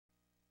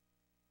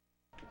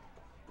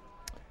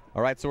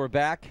All right, so we're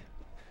back.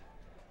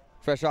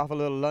 Fresh off a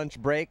little lunch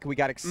break. We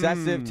got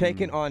Excessive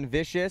taking on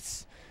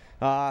Vicious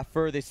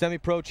for the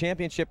Semi-Pro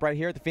Championship right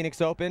here at the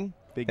Phoenix Open.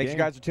 Thanks you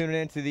guys for tuning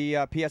in to the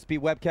PSP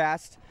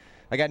webcast.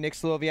 I got Nick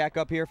Sloviak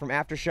up here from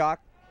Aftershock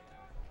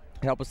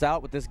to help us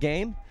out with this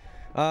game.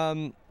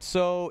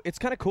 So it's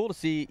kind of cool to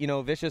see,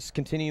 Vicious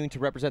continuing to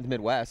represent the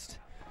Midwest.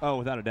 Oh,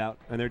 without a doubt,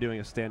 and they're doing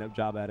a stand-up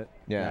job at it.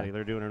 Yeah,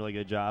 they're doing a really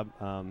good job.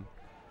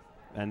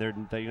 And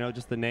they're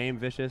just the name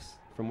Vicious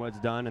from what it's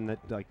done, and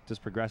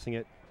just progressing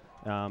it,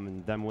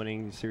 and them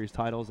winning series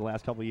titles the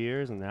last couple of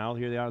years, and now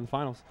here they are in the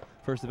finals,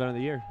 first event of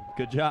the year.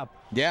 Good job.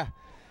 Yeah,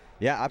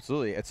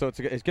 absolutely. So it's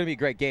going to be a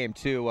great game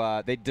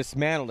too. They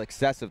dismantled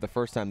Excessive the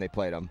first time they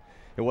played them.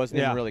 It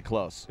wasn't even really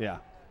close. Yeah.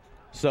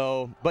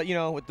 So, but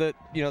with the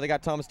they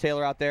got Thomas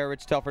Taylor out there,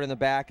 Rich Telford in the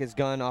back. His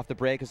gun off the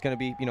break is going to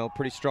be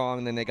pretty strong.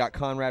 And then they got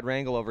Conrad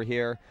Rangel over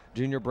here,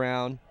 Junior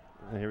Brown.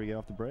 And here we go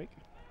off the break.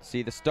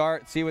 See the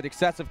start. See what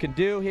Excessive can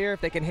do here.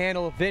 If they can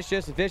handle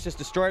Vicious. Vicious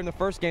destroyed him the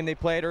first game they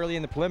played early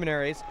in the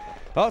preliminaries.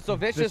 Oh, so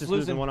Vicious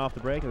losing one off the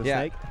break and the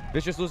snake.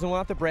 Vicious losing one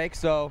off the break.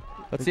 So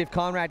let's see if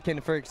Conrad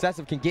for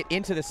Excessive can get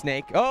into the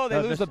snake. Oh, they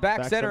lose the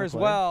back center as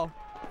well.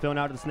 Filling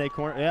out to the snake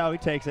corner. Yeah, he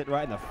takes it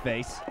right in the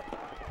face.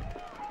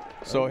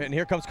 So, and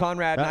here comes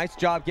Conrad. Nice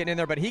job getting in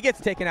there, but he gets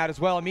taken out as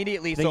well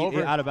immediately.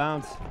 So out of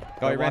bounds.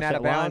 Oh, he ran out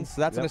of bounds.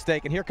 So that's a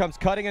mistake. And here comes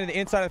cutting into the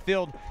inside of the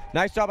field.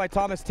 Nice job by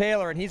Thomas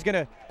Taylor, and he's going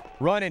to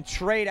run and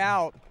trade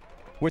out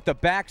with the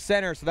back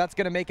center. So that's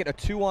going to make it a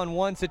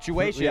 2-on-1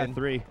 situation. Yeah,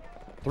 three.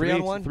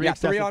 3-on-1? Yeah,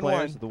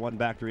 3-on-1. The one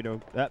back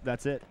Dorito.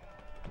 That's it.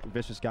 The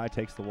Vicious guy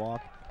takes the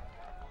walk.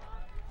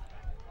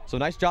 So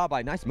nice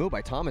move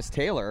by Thomas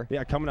Taylor.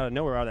 Yeah, coming out of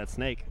nowhere out of that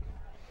snake.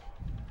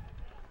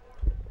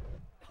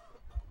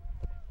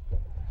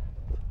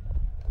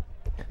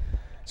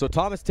 So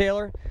Thomas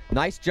Taylor,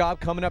 nice job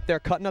coming up there,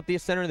 cutting up the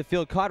center of the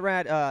field.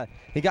 Conrad,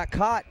 he got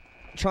caught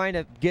trying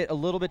to get a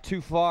little bit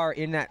too far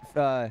in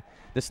that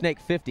the snake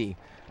 50.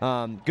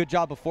 Good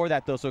job before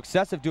that, though. So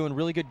Excessive doing a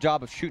really good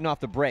job of shooting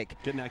off the break.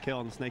 Getting that kill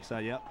on the snake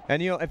side, yep.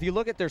 And, if you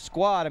look at their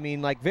squad, I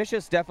mean,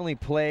 Vicious definitely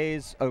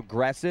plays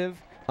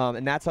aggressive,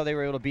 and that's how they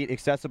were able to beat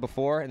Excessive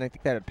before, and I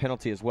think they had a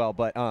penalty as well.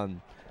 But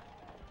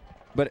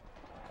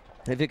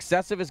if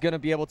Excessive is going to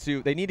be able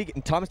to, they need to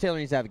get, Thomas Taylor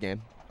needs to have a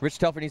game. Rich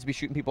Telford needs to be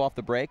shooting people off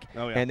the break,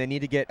 and they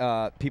need to get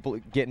people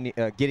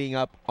getting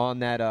up on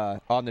that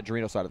on the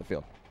Dorito side of the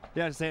field.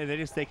 Yeah, just saying they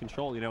just stay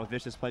controlled. With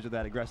Vicious plays with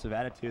that aggressive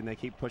attitude, and they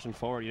keep pushing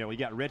forward. We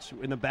got Rich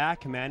in the back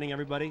commanding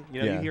everybody.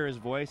 You hear his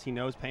voice. He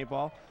knows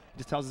paintball. He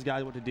just tells his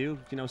guys what to do.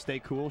 Stay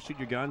cool, shoot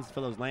your guns,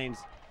 fill those lanes.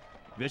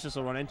 Vicious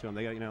will run into them.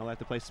 They got they have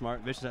to play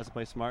smart. Vicious has to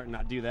play smart and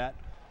not do that.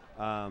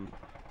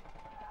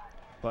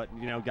 But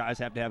guys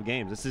have to have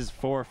games. This is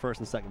for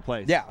first and second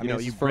place. Yeah, I mean,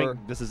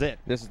 this is it.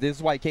 This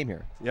is why you came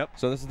here. Yep.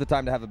 So this is the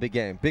time to have a big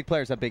game. Big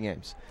players have big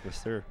games.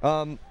 Yes, sir.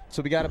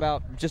 So we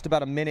got just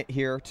about a minute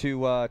here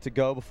to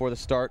go before the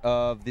start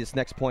of this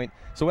next point.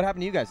 So what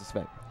happened to you guys this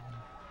event?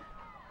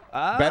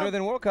 Better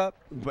than World Cup.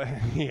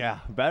 Yeah,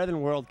 better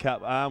than World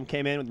Cup.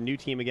 Came in with a new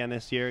team again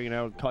this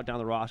year. Cut down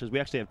the rosters.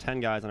 We actually have 10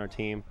 guys on our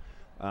team,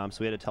 so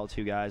we had to tell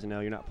 2 guys,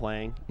 you're not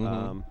playing.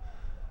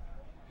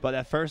 But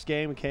that first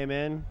game we came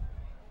in.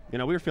 We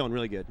were feeling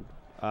really good,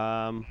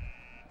 and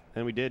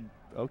we did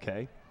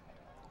okay.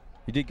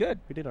 You did good.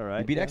 We did all right.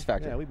 You beat X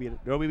Factor. Yeah, we beat it.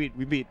 No, we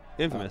beat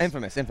Infamous.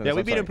 Infamous. Yeah,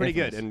 we beat him pretty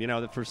good,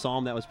 and for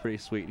Psalm that was pretty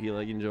sweet. He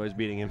enjoys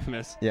beating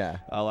Infamous. Yeah.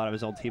 A lot of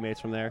his old teammates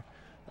from there.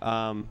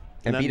 And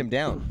then, beat him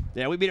down.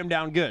 Yeah, we beat him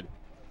down good.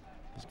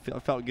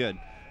 Felt good.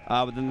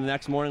 But then the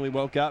next morning we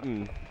woke up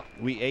and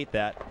we ate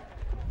that.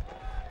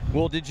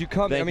 Well, did you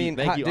come? Did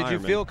you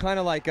feel kind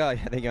of like?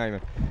 Thank you, Iron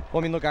Man.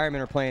 Well, look, Iron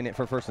Man are playing it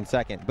for first and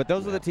second, but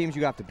those are the teams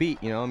you have to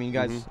beat. You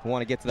guys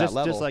want to get to that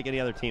level. Just like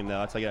any other team, though.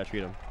 That's how you got to treat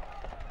them.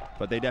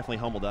 But they definitely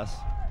humbled us.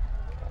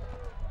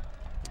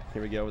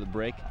 Here we go with a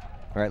break.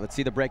 All right, let's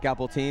see the breakout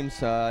bowl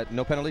teams.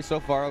 No penalties so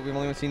far. We've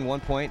only seen 1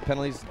 point.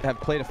 Penalties have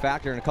played a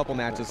factor in a couple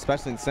matches,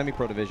 especially in the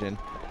semi-pro division.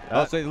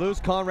 So they lose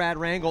Conrad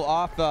Rangel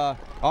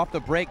off the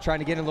break, trying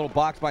to get in a little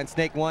box behind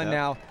Snake 1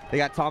 now. They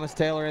got Thomas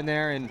Taylor in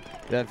there, and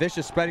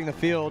Vicious spreading the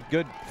field.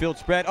 Good field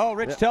spread. Oh,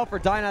 Rich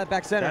Telford dying out of the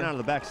back center. Dying out of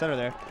the back center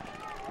there.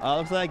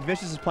 Looks like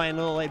Vicious is playing a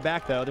little laid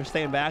back, though. They're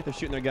staying back. They're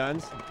shooting their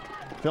guns.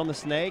 Film the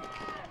snake.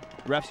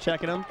 Ref's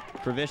checking them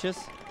for Vicious.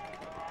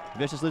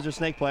 Vicious loses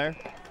snake player.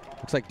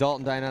 Looks like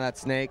Dalton dying out of that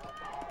snake.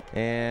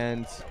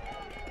 And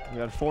we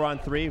got a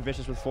 4-on-3.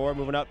 Vicious with 4,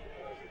 moving up.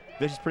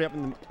 Vicious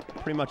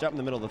pretty much up in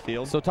the middle of the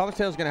field. So Thomas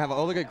Taylor's going to have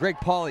look at Greg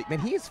Pauly. Man,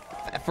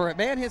 for a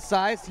man his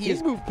size,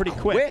 he's moved pretty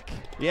quick.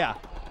 Yeah.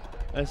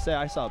 I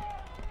saw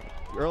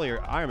earlier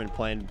Ironman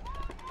playing.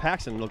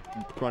 Paxton looked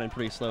running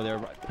pretty slow there.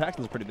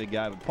 Paxton's a pretty big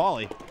guy, but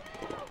Pauly's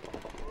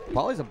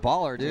a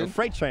baller, dude. He's a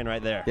freight train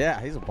right there.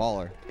 Yeah, he's a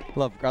baller.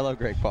 I love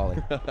Greg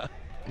Pauly.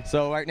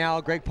 So right now,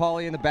 Greg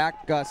Pauly in the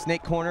back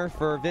snake corner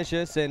for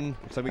Vicious, and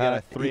so we got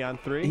a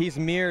 3-on-3. He's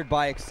mirrored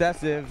by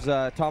Excessive's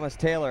Thomas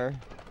Taylor.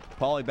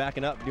 Pauly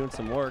backing up, doing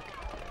some work.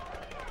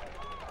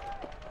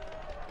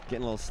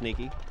 Getting a little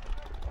sneaky.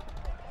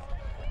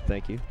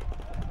 Thank you.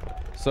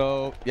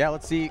 So, yeah,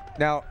 let's see.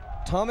 Now,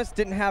 Thomas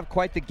didn't have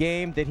quite the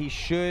game that he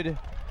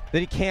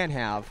can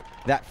have.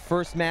 That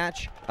first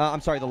match,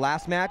 the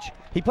last match,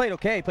 he played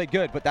okay, he played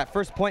good, but that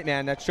first point,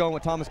 man, that's showing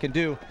what Thomas can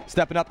do,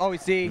 stepping up. Oh, we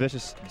see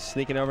Vicious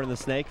sneaking over to the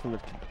snake from the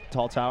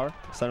tall tower,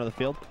 center of the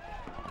field.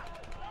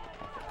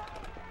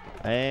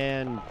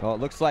 And it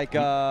looks like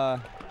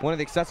one of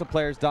the XSV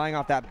players dying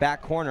off that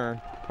back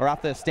corner, or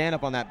off the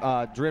stand-up on that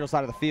Dorito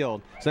side of the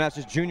field. So now it's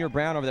just Junior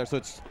Brown over there, so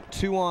it's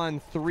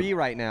 2-on-3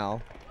 right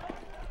now.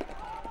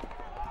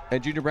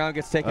 And Junior Brown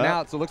gets taken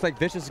out, so it looks like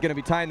Vicious is going to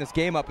be tying this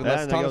game up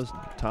unless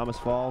Thomas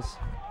falls.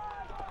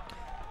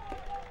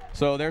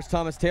 So there's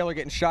Thomas Taylor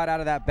getting shot out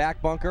of that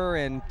back bunker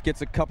and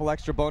gets a couple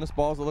extra bonus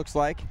balls, it looks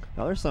like.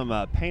 Now there's some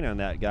paint on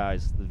that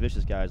the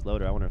Vicious guy's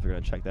loader. I wonder if they're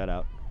going to check that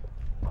out.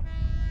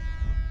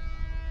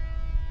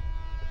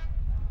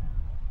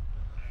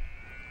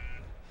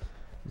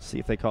 Let's see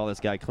if they call this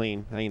guy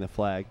clean, hanging the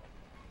flag.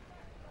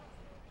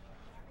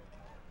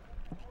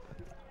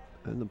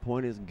 And the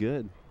point is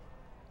good.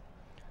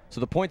 So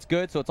the point's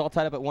good, so it's all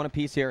tied up at 1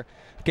 apiece here.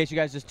 In case you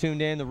guys just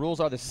tuned in, the rules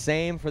are the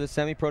same for the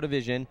semi-pro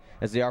division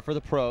as they are for the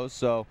pros.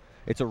 So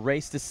it's a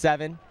race to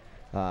 7,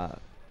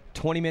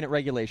 20-minute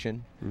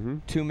regulation,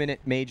 2-minute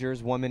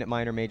majors, 1-minute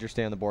minor. Majors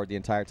stay on the board the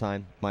entire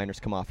time. Minors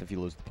come off if you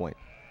lose the point.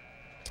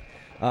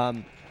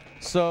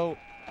 So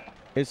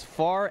as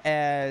far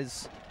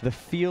as the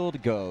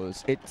field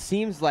goes, it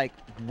seems like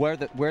where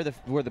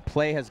the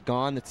play has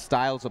gone, the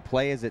styles of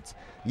play is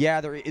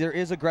there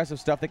is aggressive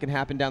stuff that can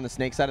happen down the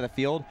snake side of the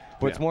field,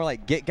 but it's more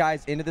like get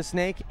guys into the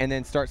snake and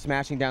then start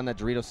smashing down that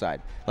Dorito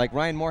side. Like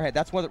Ryan Moorhead,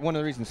 that's one of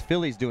the reasons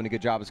Philly's doing a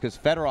good job, is because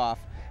Fedorov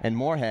and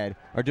Moorhead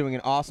are doing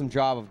an awesome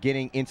job of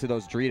getting into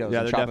those Doritos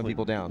and chopping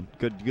people down.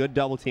 Good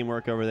double team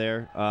work over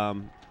there.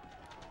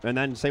 And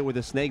then say with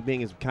the snake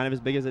being kind of as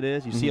big as it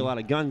is, you see a lot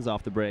of guns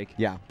off the break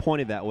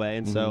pointed that way.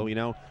 And so,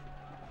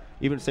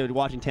 even say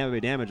watching Tampa Bay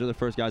Damage, they're the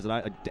first guys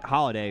that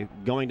Holiday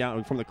going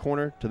down from the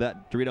corner to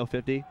that Dorito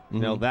 50.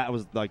 That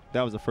was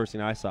the first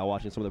thing I saw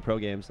watching some of the pro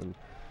games, and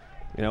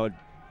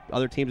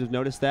other teams have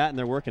noticed that and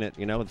they're working it.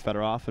 With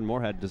Fedorov and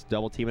Moorhead just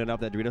double teaming it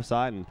up that Dorito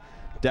side, and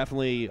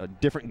definitely a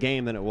different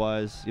game than it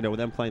was. With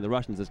them playing the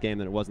Russians this game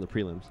than it was in the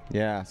prelims.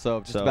 Yeah.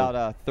 So just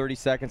about 30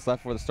 seconds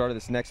left for the start of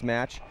this next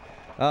match.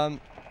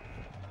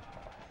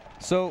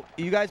 So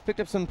you guys picked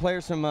up some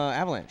players from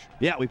Avalanche.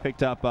 Yeah, we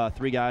picked up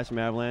 3 guys from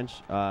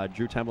Avalanche,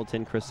 Drew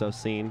Templeton, Chris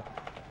Oseen,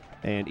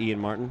 and Ian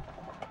Martin.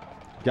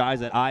 Guys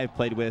that I've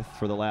played with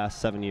for the last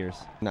 7 years.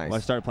 Nice. I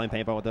started playing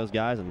paintball with those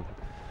guys, and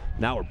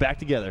now we're back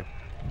together.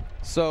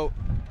 So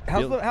how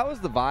is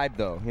the vibe,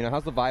 though?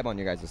 How's the vibe on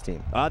your guys'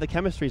 team? The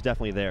chemistry is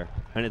definitely there,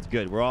 and it's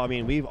good.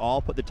 We've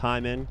all put the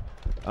time in.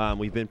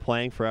 We've been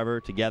playing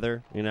forever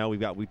together.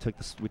 We took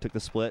the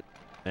split,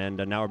 and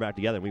now we're back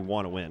together. We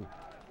want to win.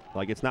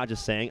 Like, it's not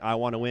just saying, I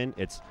want to win.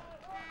 It's,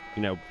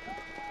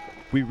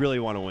 we really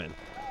want to win.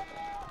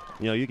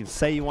 You can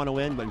say you want to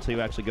win, but until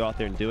you actually go out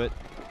there and do it,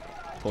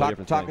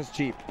 talk is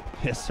cheap.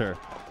 Yes, sir.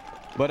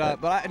 But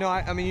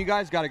I mean, you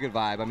guys got a good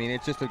vibe. I mean,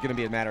 it's just going to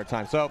be a matter of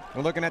time. So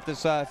we're looking at this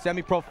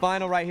semi-pro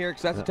final right here.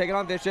 XSV taking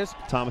on Vicious.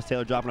 Thomas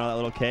Taylor dropping out that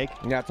little cake.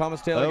 Yeah, Thomas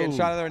Taylor getting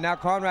shot out there. And now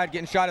Conrad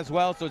getting shot as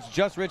well. So it's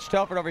just Rich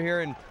Telford over here,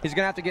 and he's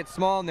going to have to get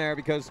small in there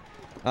because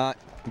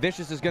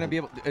Vicious is going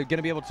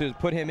to be able to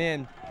put him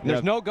in.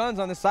 There's no guns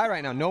on this side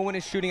right now. No one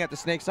is shooting at the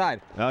snake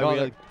side. Really?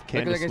 Look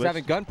like he's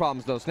having gun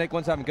problems, though. Snake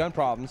one's having gun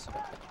problems.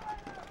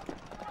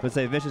 Let's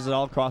say Vicious is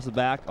all across the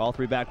back, all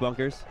 3 back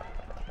bunkers.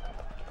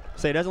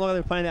 Say it doesn't look like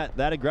they're playing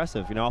that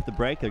aggressive. Off the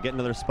break, they're getting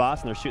to their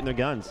spots and they're shooting their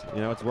guns.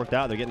 It's worked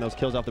out. They're getting those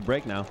kills off the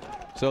break now.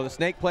 So the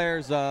snake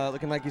player's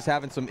looking like he's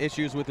having some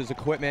issues with his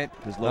equipment.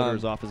 His loader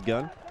is off his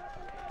gun.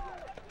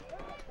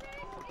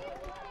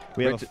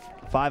 We have a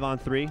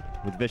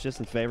 5-on-3 with Vicious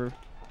in favor.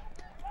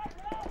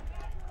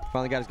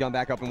 Finally got his gun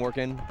back up and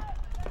working.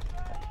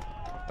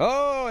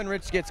 Oh, and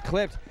Rich gets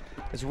clipped.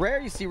 It's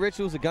rare you see Rich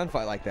lose a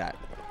gunfight like that.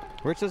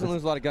 Rich doesn't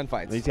lose a lot of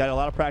gunfights. He's got a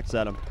lot of practice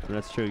at him, and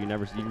that's true. You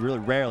really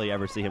rarely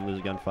ever see him lose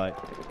a gunfight.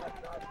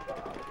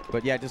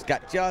 But yeah,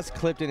 got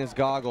clipped in his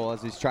goggle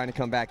as he's trying to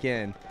come back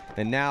in.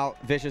 And now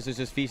Vicious is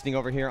just feasting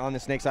over here on the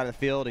snake side of the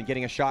field and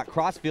getting a shot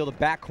cross field, the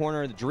back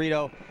corner of the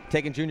Dorito,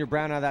 taking Junior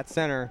Brown out of that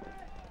center.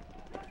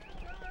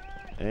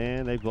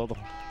 And they blow the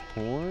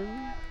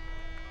horn.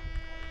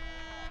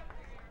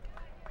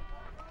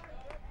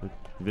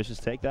 Vicious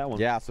take that one.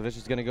 Yeah, so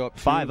Vicious is going to go up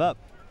 5 up.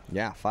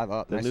 Yeah, 5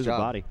 up. Nice lose job.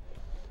 A body.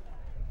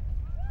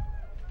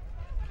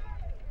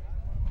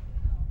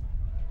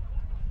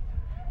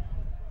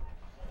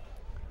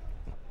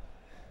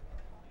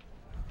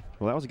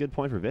 Well, that was a good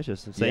point for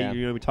Vicious.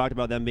 We talked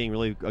about them being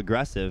really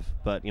aggressive,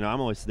 but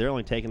they're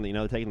only taking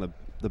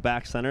the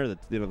back center,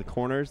 the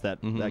corners that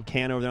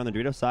can over there on the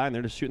Dorito side, and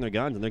they're just shooting their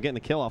guns and they're getting the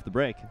kill off the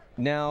break.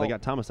 Now they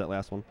got Thomas that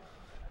last one.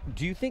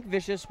 Do you think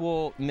Vicious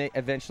will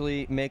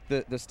eventually make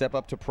the step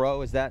up to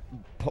pro? Is that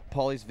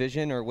Paulie's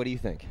vision, or what do you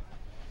think?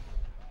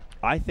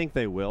 I think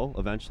they will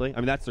eventually. I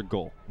mean, that's their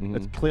goal.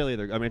 It's clearly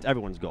it's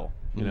everyone's goal.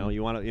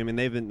 You want to. I mean,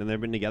 they've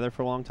been together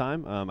for a long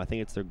time. I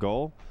think it's their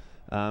goal,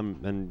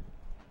 and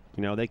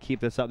they keep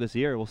this up this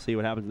year. We'll see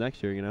what happens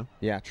next year.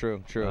 Yeah,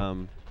 true.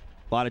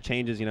 a lot of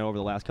changes, you know, over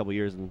the last couple of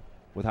years and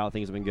with how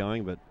things have been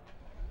going, but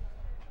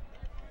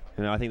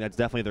you know, I think that's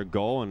definitely their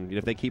goal, and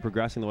if they keep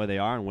progressing the way they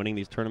are and winning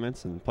these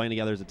tournaments and playing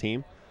together as a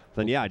team,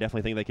 then yeah, I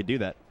definitely think they could do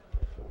that.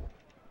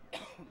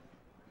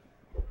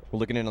 We're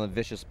looking in on the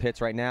vicious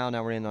pits right now.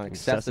 Now we're in on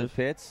excessive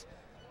pits.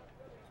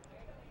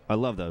 I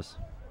love those.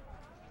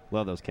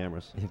 Love those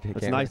cameras.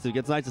 It's nice to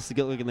get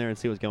look in there and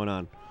see what's going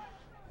on.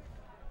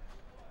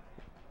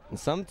 And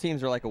some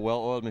teams are like a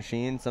well-oiled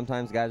machine.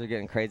 Sometimes guys are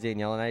getting crazy and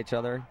yelling at each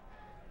other.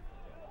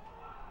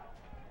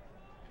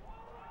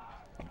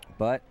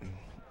 But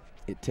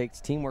it takes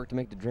teamwork to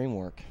make the dream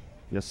work.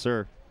 Yes,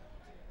 sir.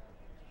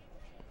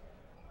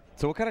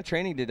 So what kind of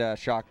training did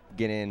Shock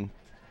get in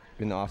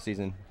the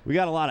off-season? We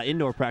got a lot of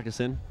indoor practice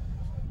in.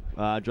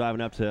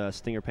 Driving up to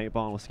Stinger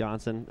Paintball in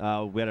Wisconsin.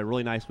 We had a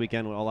really nice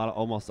weekend.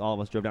 Almost all of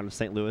us drove down to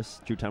St.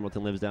 Louis. Drew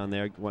Templeton lives down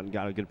there. Went and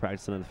got a good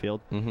practice in the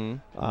field.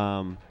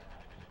 Mm-hmm.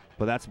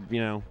 But that's, you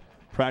know,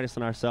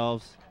 practicing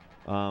ourselves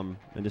and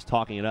just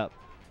talking it up,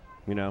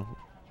 you know.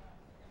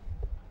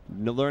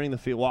 Learning the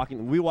field,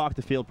 we walked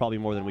the field probably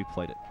more than we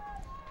played it.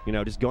 You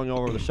know, just going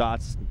over the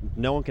shots.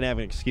 No one can have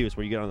an excuse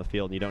where you get on the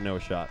field and you don't know a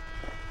shot.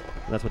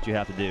 That's what you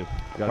have to do.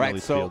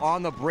 Right, so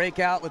on the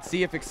breakout, let's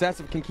see if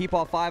Excessive can keep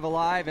all 5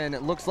 alive, and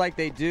it looks like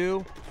they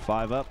do.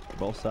 5 up,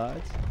 both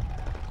sides.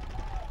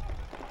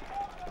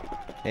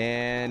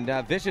 And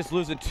Vicious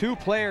losing 2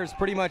 players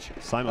pretty much.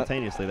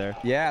 Simultaneously there.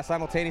 Yeah,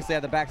 simultaneously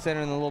at the back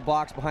center in the little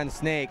box behind the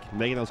snake.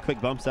 Making those quick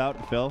bumps out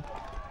to Phil.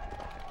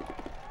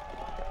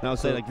 Now,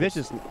 say like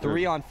Vicious.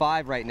 3 on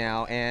 5 right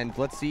now, and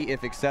let's see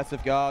if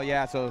Excessive go. Oh,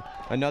 yeah, so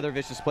another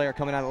Vicious player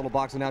coming out of the little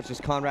box, and now it's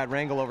just Conrad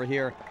Rangel over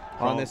here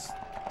on this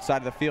side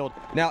of the field.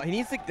 Now, he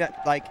needs to,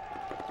 like,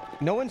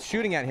 no one's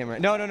shooting at him right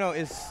now. No.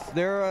 Is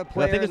there a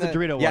player? I think it's a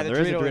Dorito 1. Yeah, there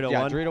is a Dorito 1.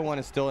 Yeah, Dorito 1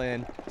 is still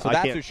in. So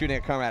that's who's shooting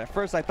at Conrad. At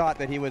first, I thought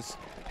that he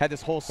had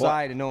this whole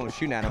side and no one was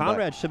shooting at him.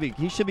 Conrad should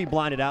be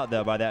blinded out,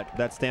 though, by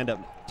that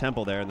stand-up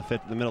temple there in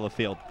the middle of the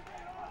field.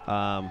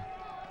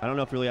 I don't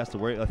know if he really has to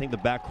worry. I think the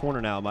back corner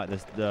now,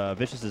 the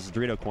Vicious's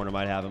Dorito corner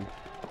might have him.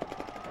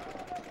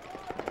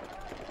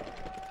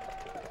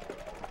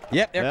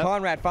 Yep, there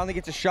Conrad finally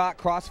gets a shot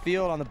cross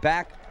field on the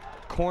back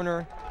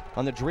corner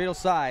on the Dorito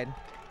side.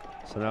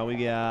 So now we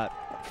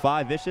got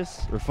 5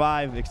 Vicious, or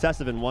 5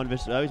 Excessive and 1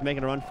 Vicious. Oh, he's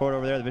making a run for it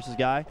over there, the Vicious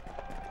guy.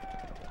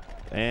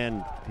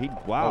 And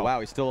wow. Oh, wow,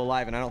 he's still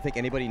alive, and I don't think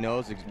anybody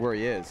knows where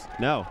he is.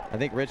 No. I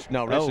think Rich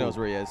knows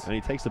where he is. And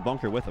he takes the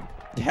bunker with him.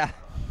 Yeah.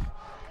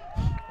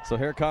 So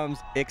here comes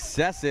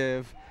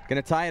Excessive,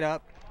 gonna tie it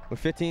up with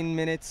 15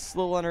 minutes, a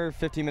little under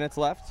 15 minutes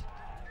left.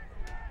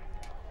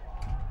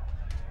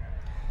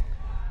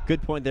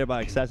 Good point there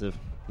by Excessive.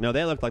 No,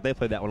 they looked like they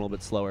played that one a little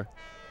bit slower.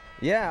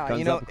 Yeah, Guns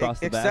you know,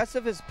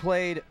 Excessive has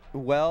played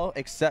well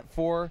except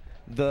for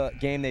the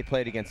game they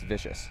played against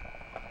Vicious.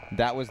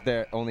 That was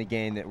their only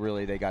game that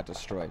really they got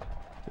destroyed.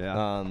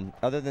 Yeah.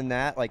 Other than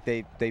that, like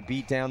they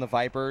beat down the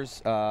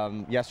Vipers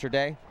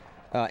yesterday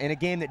in a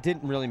game that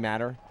didn't really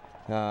matter.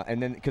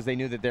 And then because they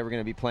knew that they were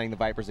going to be playing the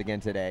Vipers again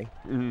today.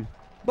 Mm-hmm.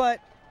 But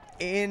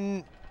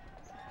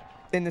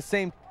at the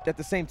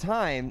same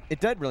time,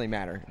 it does really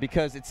matter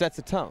because it sets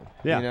a tone.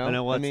 Yeah, you know? I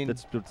know. Well, you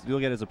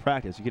look at it as a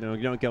practice. You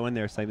don't go in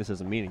there saying this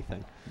doesn't mean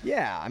anything.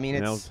 Yeah, I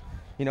mean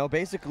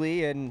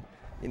basically, and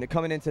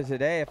coming into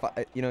today,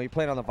 if you're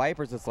playing on the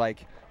Vipers, it's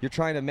like you're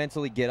trying to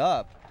mentally get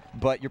up,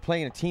 but you're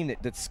playing a team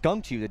that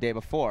skunked you the day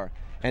before,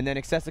 and then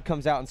Excessive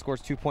comes out and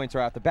scores 2 points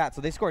right off the bat.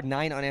 So they scored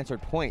 9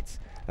 unanswered points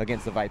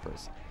against the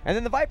Vipers. And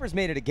then the Vipers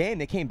made it a game.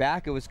 They came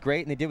back. It was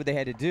great, and they did what they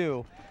had to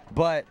do.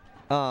 But,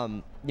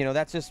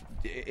 that's just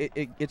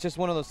it's just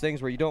one of those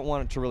things where you don't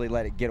want to really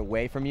let it get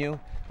away from you.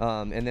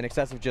 And then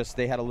Excessive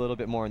they had a little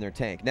bit more in their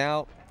tank.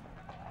 Now,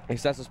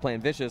 Excessive's playing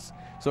Vicious.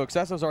 So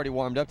Excessive's already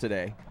warmed up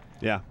today.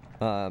 Yeah.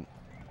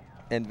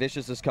 And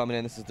Vicious is coming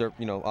in. This is their,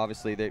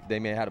 obviously they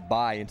may have had a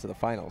bye into the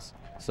finals.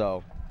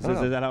 So is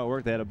that how it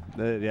worked?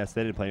 Yes,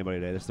 they didn't play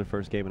anybody today. This is their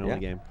first game and only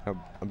game.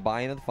 A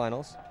bye into the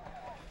finals.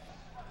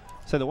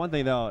 So the one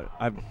thing, though,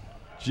 I've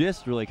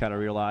just really kind of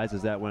realized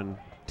is that when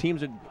the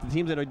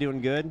teams that are doing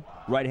good,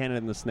 right-handed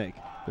in the snake.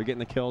 They're getting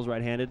the kills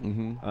right-handed.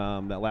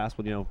 Mm-hmm. That last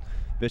one,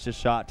 Vicious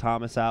shot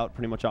Thomas out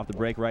pretty much off the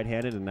break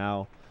right-handed, and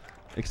now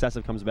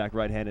Excessive comes back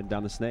right-handed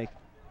down the snake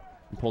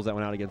and pulls that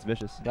one out against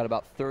Vicious. Got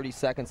about 30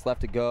 seconds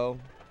left to go.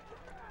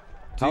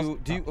 How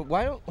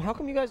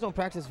come you guys don't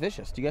practice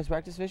Vicious? Do you guys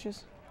practice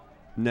Vicious?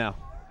 No.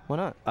 Why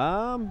not?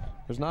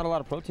 There's not a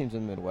lot of pro teams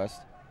in the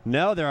Midwest.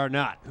 No, there are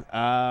not.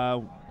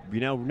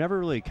 Never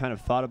really kind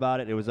of thought about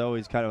it. It was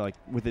always kind of like,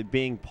 with it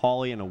being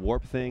poly and a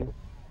warp thing,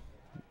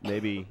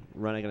 maybe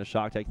running in a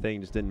shock tech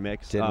thing just didn't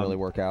mix. Didn't really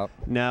work out.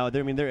 No,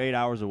 they're 8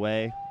 hours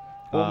away.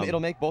 Well, it'll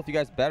make both you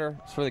guys better.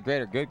 It's for the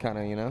greater good, kind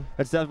of,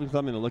 That's definitely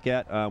something to look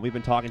at. We've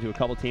been talking to a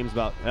couple teams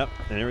about, and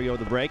here we go with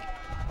the break.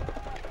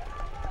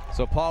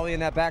 So Pauly in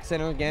that back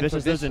center again.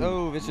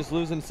 Vicious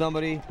losing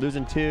somebody.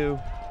 Losing 2,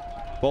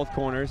 both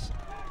corners.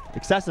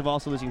 Excessive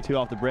also losing 2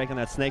 off the break on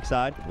that snake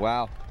side.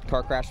 Wow.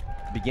 Car crash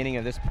beginning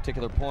of this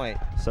particular point.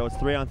 So it's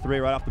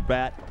 3-on-3 right off the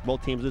bat.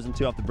 Both teams losing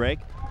 2 off the break.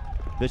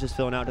 Vicious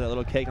filling out to that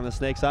little cake on the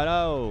snake side.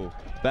 Oh,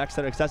 back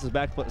center, Excessive's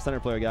back center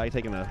player guy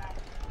taking a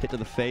hit to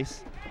the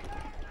face.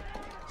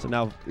 So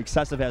now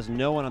Excessive has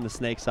no one on the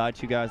snake side.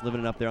 2 guys living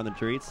it up there on the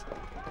treats.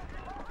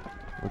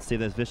 Let's see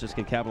if this Vicious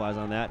can capitalize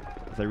on that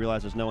if they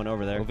realize there's no one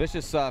over there. Well,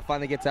 Vicious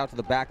finally gets out to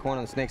the back corner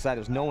on the snake side.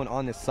 There's no one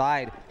on this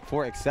side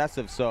for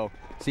Excessive. So,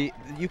 see,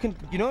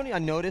 I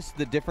noticed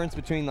the difference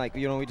between, like,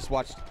 we just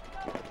watched,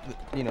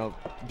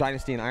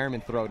 Dynasty and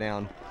Ironman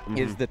throwdown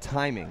is the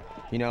timing.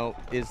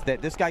 Is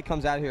that this guy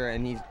comes out here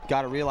and he's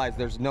got to realize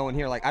there's no one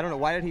here. Like, I don't know,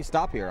 why did he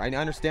stop here? I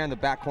understand the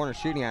back corner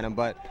shooting at him,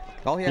 but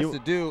all he has to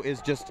do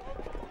is just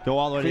go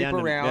all the way to the end.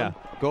 Around,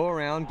 go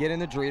around, get in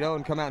the Dorito,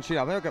 and come out and shoot.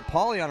 I'm going to look at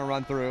Paulie on a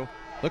run through.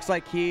 Looks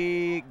like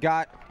he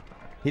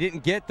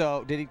didn't get,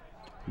 though. Did he?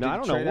 No, I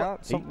don't know.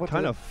 He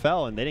kind of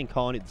fell, and they didn't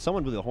call any.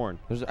 Someone blew the horn.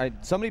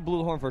 Somebody blew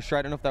the horn for sure.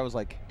 I don't know if that was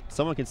like.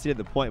 Someone conceded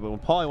the point, but when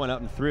Paulie went up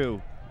and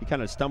threw, he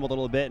kind of stumbled a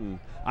little bit, and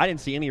I didn't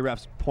see any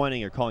refs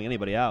pointing or calling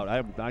anybody out.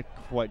 I'm not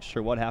quite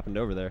sure what happened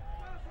over there.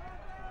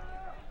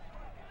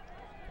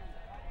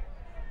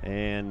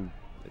 And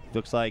it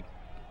looks like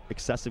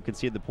Excessive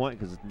conceded the point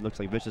because it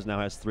looks like Vicious now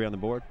has 3 on the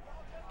board.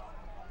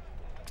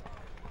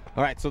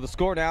 All right, so the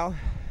score now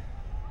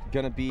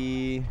going to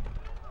be,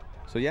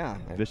 so yeah.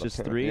 Vicious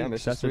 3, yeah,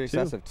 Vicious 3,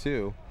 Excessive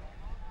 2.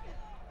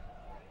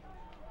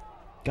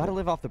 Got to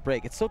live off the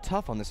break. It's so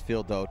tough on this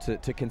field, though,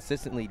 to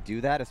consistently do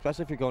that,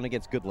 especially if you're going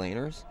against good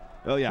laners.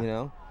 Oh, yeah. You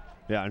know?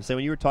 Yeah, and so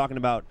when you were talking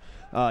about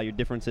your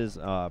differences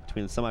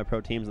between the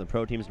semi-pro teams and the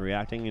pro teams and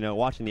reacting,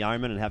 watching the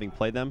Ironman and having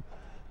played them,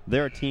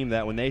 they're a team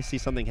that when they see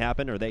something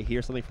happen or they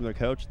hear something from their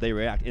coach, they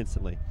react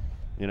instantly.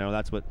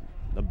 That's what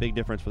a big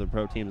difference for the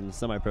pro teams and the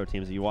semi-pro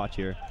teams that you watch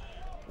here.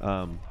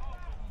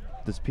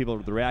 There's people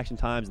with the reaction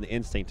times and the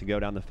instinct to go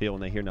down the field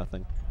when they hear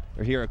nothing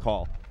or hear a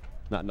call.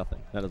 Not nothing.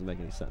 That doesn't make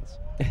any sense.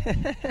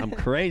 I'm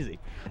crazy.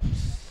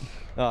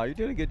 Oh, you're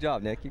doing a good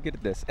job, Nick. You're good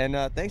at this. And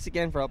thanks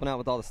again for helping out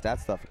with all the stat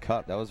stuff at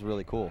Cup. That was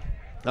really cool.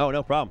 Oh,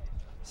 no problem.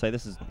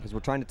 This is because we're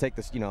trying to take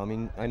this.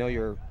 I know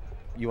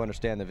you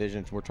understand the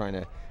vision. We're trying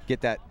to get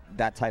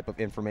that type of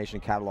information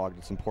cataloged.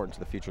 It's important to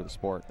the future of the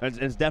sport.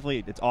 It's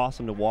definitely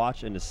awesome to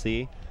watch and to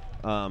see.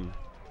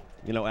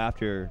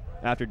 After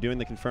doing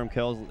the confirmed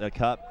kills at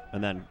Cup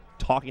and then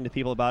talking to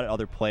people about it,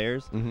 other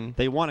players,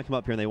 they want to come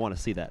up here and they want to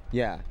see that.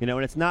 Yeah.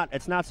 And it's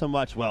not so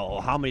much,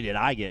 well, how many did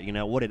I get?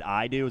 What did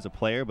I do as a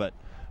player? But,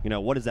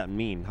 what does that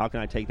mean? How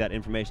can I take that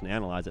information and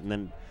analyze it? And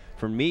then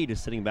for me,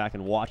 just sitting back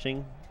and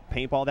watching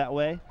paintball that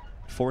way,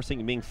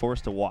 being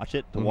forced to watch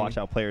it, to watch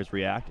how players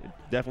react, it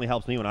definitely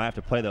helps me when I have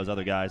to play those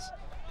other guys,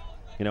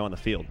 on the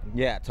field.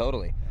 Yeah,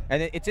 totally.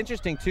 And it's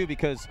interesting too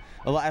because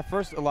at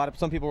first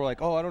some people were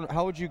like, "Oh, I don't know,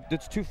 how would you?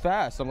 It's too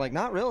fast." I'm like,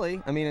 "Not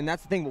really." I mean, and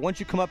that's the thing. But once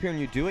you come up here and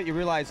you do it, you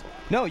realize,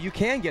 no, you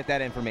can get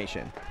that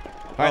information.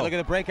 All right, look at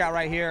the breakout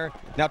right here.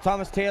 Now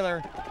Thomas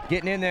Taylor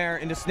getting in there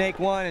into Snake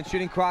 1 and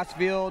shooting cross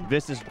field.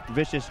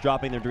 Vicious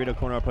dropping their Dorito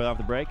corner play off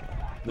the break.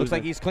 Looks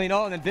like he's clean.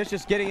 Oh, and then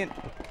Vicious getting it,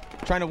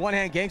 trying to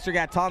one-hand gangster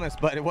got Thomas,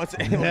 but it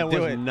wasn't. That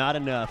was not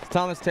enough.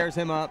 Thomas tears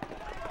him up.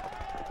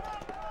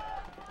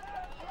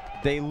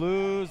 They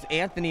lose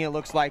Anthony, it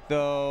looks like,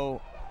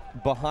 though,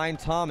 behind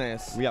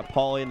Thomas. We got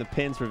Paulie in the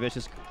pins for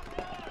Vicious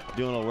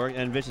doing a little work,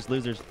 and Vicious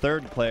loses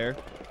third player.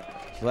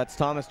 So that's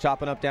Thomas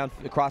chopping up down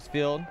across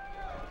field.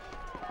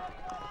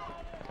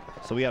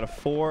 So we had a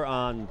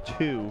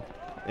 4-on-2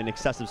 in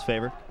Excessive's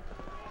favor.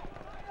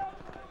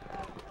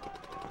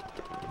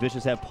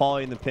 Vicious have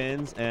Paulie in the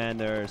pins and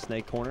their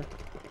snake corner.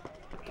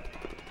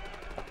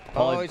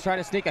 Oh, he's trying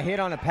to sneak a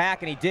hit on a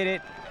pack, and he did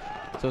it.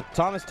 So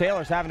Thomas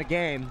Taylor's having a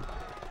game.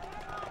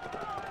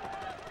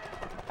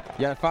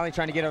 Yeah, finally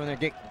trying to get over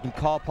there and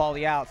call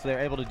Paulie out, so they're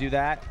able to do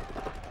that.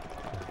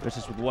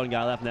 Vicious with one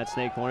guy left in that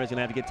snake corner. He's going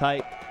to have to get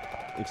tight.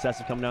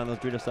 Excessive coming down the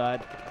Dorito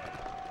side.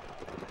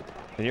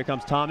 And here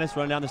comes Thomas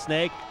running down the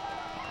snake.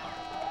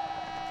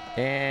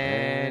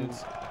 And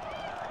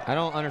I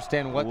don't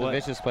understand what the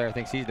Vicious player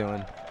thinks he's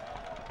doing.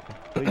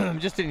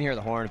 Just didn't hear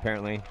the horn,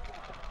 apparently.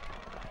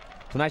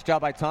 So nice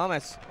job by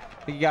Thomas.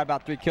 I think he got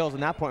about 3 kills in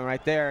that point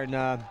right there.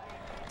 And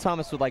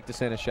Thomas would like to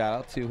send a shout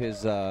out to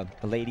his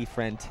lady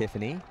friend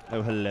Tiffany.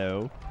 Oh,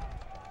 hello.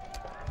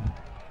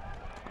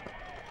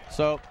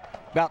 So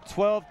about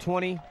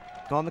 12:20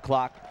 on the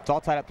clock. It's all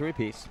tied up 3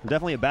 apiece.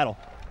 Definitely a battle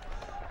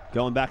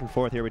going back and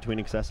forth here between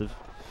Excessive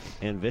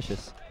and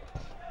Vicious.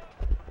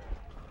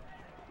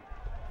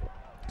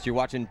 So you're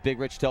watching Big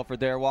Rich Telford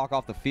there walk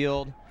off the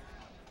field.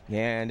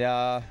 And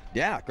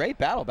yeah, great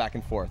battle back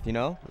and forth,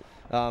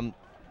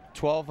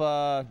 12,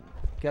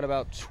 got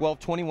about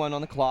 12:21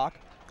 on the clock.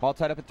 All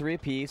tied up at 3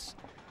 apiece,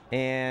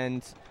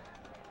 and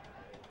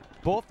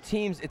both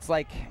teams. It's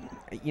like,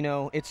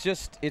 it's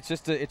just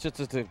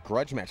a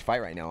grudge match fight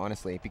right now,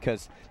 honestly,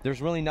 because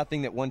there's really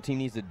nothing that one team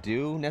needs to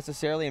do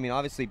necessarily. I mean,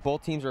 obviously,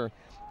 both teams are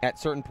at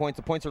certain points.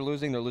 The points are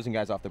losing; they're losing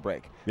guys off the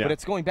break. Yeah. But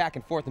it's going back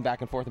and forth and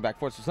back and forth and back and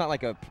forth. So it's not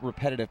like a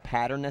repetitive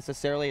pattern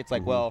necessarily. It's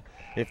like, well,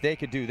 if they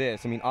could do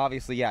this, I mean,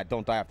 obviously, yeah,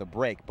 don't die off the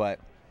break, but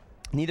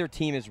neither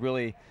team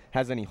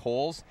has any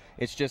holes.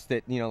 It's just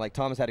that, like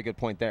Thomas had a good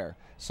point there.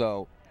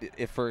 So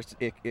if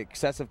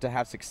Excessive to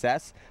have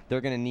success,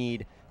 they're going to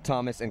need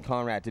Thomas and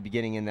Conrad to be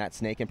getting in that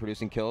snake and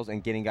producing kills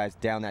and getting guys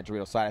down that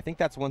Dorito side. I think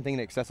that's one thing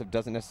that Excessive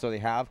doesn't necessarily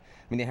have.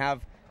 I mean, they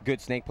have good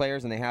snake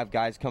players and they have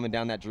guys coming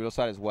down that Dorito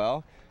side as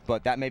well,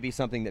 but that may be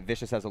something that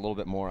Vicious has a little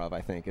bit more of,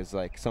 I think, is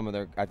like some of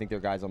their, I think their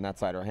guys on that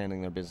side are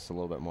handling their business a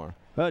little bit more.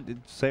 Well,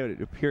 say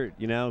it appeared,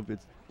 you know,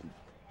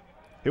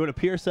 it would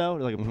appear so,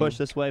 like a push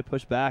this way,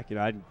 push back, you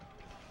know,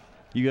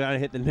 you gotta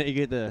hit the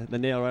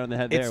nail right on the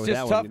head there. It's with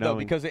just that tough one, you know, though,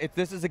 because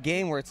this is a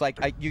game where it's like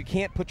you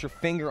can't put your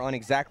finger on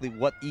exactly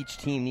what each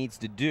team needs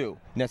to do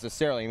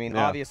necessarily. I mean,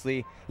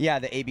 obviously, yeah,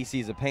 the ABC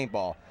is a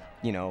paintball.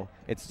 You know,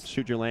 it's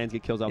shoot your lanes,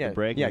 get kills off the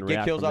break. Yeah, and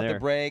get kills off there. the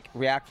break,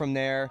 react from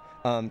there,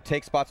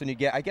 take spots when you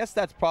get. I guess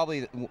that's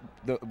probably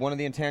one of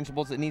the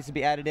intangibles that needs to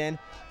be added in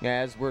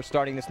as we're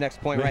starting this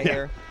next point right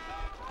here.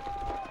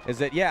 Is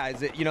it,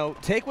 you know,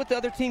 take what the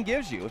other team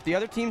gives you. If the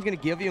other team's going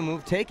to give you a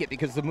move, take it,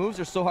 because the moves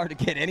are so hard to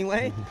get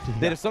anyway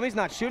that if somebody's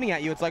not shooting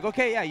at you, it's like,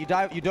 okay, yeah, you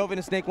dove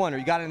into snake 1 or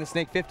you got into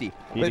snake 50.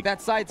 But if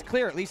that side's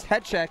clear, at least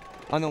head check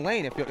on the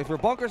lane. If your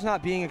bunker's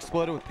not being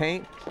exploded with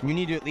paint, you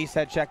need to at least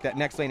head check that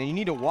next lane, and you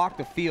need to walk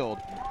the field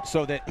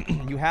so that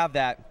you have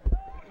that.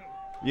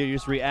 You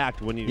just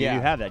react when you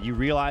have that. You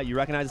realize, you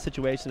recognize the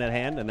situation at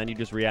hand, and then you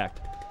just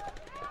react.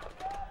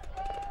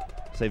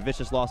 Say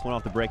Vicious lost one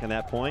off the break on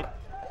that point.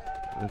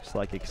 Looks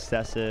like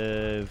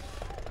Excessive.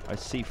 I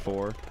see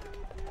 4.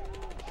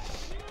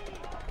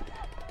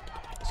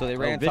 So they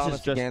ran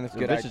Thomas again. That's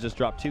good. Vicious just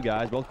dropped 2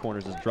 guys. Both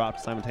corners just dropped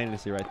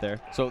simultaneously right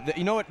there. So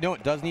you know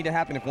what does need to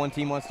happen if one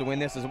team wants to win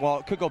this is, well,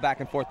 it could go back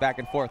and forth,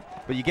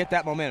 but you get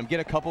that momentum,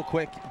 get a couple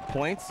quick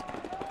points,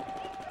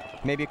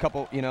 maybe a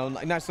couple, you know,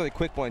 not necessarily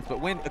quick points,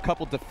 but win a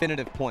couple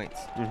definitive points.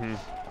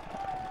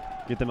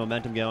 Get the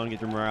momentum going,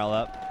 get your morale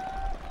up.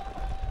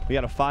 We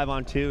got a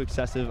 5-on-2,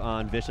 Excessive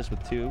on Vicious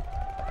with 2.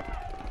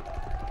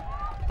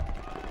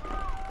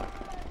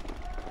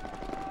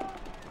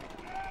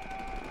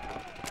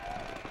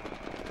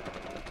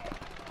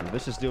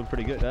 Vicious doing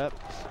pretty good.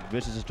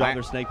 Vicious just dropped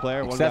their snake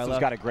player. Excessive's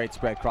got a great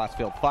spread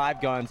crossfield. 5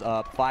 guns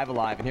up, 5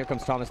 alive, and here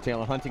comes Thomas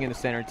Taylor hunting in the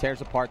center.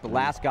 Tears apart the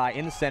last guy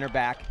in the center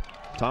back.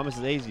 Thomas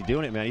is easy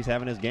doing it, man. He's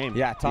having his game.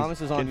 Yeah, Thomas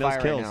is on fire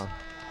right now.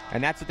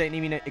 And that's what they need.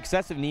 I mean,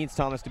 Excessive needs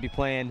Thomas to be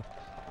playing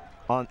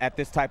at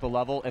this type of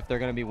level if they're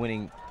going to be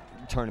winning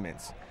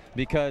tournaments,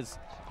 because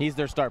he's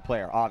their star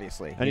player,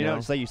 obviously. And you know,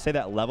 you say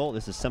that level,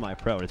 this is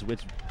semi-pro. It's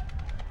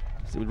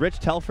Rich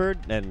Telford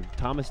and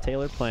Thomas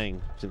Taylor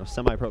playing, you know,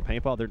 semi-pro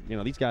paintball. They're, you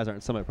know, these guys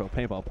aren't semi-pro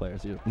paintball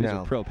players. These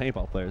are pro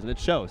paintball players, and it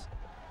shows.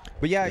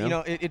 But yeah, you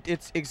know,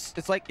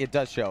 it's like it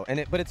does show,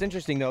 but it's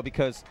interesting though,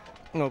 because,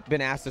 you know,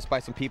 been asked this by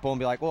some people and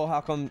be like, well,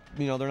 how come,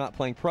 you know, they're not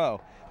playing pro?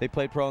 They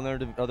played pro in their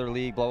other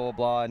league, blah blah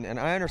blah, and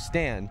I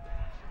understand,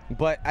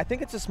 but I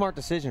think it's a smart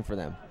decision for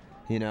them,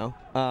 you know,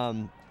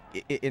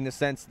 in the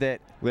sense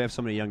that we have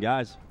so many young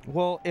guys.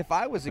 Well, if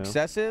I was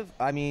Excessive,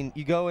 I mean,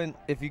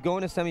 if you go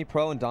into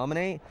semi-pro and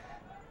dominate,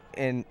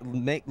 and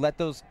let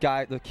those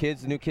guys, the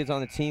new kids on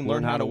the team,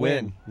 learn how to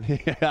win. Yeah,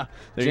 there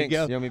Jinx, you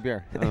go. Yummy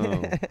beer.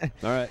 Oh.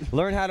 All right.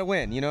 Learn how to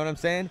win. You know what I'm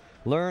saying?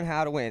 Learn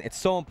how to win. It's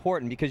so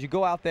important, because you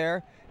go out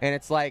there and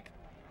it's like,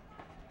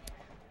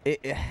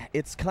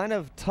 it's kind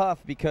of tough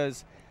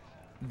because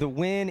the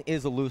win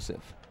is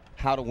elusive.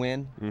 How to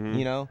win,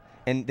 you know,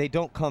 and they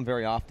don't come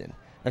very often.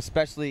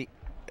 Especially,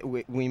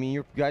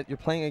 you're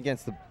playing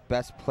against the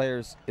best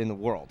players in the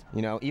world.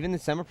 You know, even the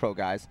semi-pro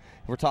guys.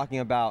 We're talking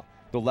about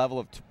the level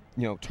of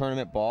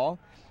tournament ball,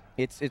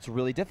 it's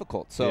really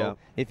difficult. So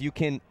if you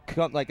can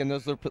come, like, and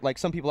those are, like,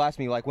 some people ask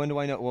me, like, when do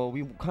I know? Well,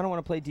 we kind of want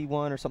to play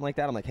D1 or something like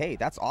that. I'm like, hey,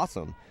 that's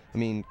awesome. I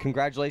mean,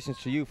 congratulations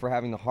to you for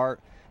having the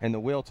heart and the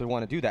will to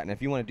want to do that. And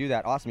if you want to do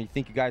that, awesome. You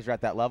think you guys are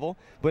at that level,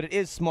 but it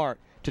is smart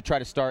to try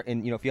to start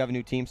in, you know, if you have a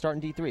new team, start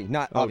in D3.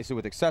 Not obviously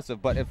with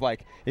Excessive, but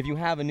if you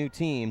have a new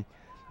team,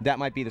 that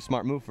might be the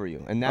smart move for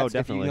you. And that's,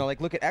 if you know, like,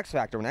 look at X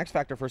Factor. When X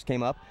Factor first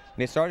came up,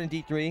 they started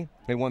in D3,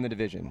 they won the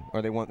division,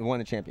 or they won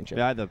the championship.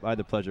 Yeah, I had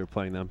the pleasure of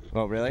playing them.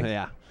 Oh, really?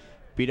 Yeah.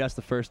 Beat us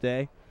the first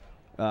day.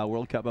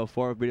 World Cup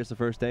 04 beat us the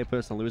first day, put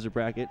us in the loser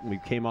bracket, and we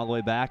came all the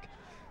way back.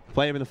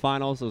 Played them in the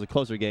finals. It was a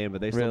closer game,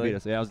 but they still beat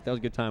us. Yeah, that was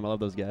a good time. I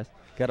love those guys.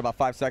 Got about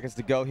 5 seconds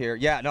to go here.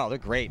 Yeah, no, they're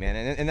great, man.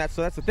 And that's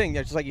the thing.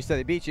 Just like you said,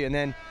 they beat you. And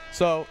then,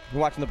 so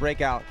you're watching the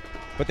breakout.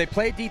 But they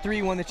played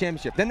D3, won the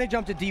championship. Then they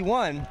jumped to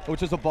D1,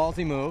 which was a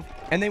ballsy move,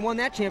 and they won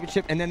that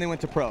championship, and then they went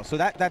to pro. So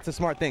that's a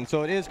smart thing.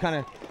 So it is kind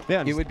of,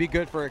 it would be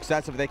good for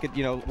Excessive if they could,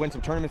 you know, win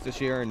some tournaments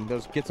this year and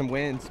get some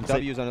wins, some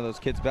W's under those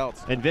kids'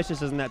 belts. And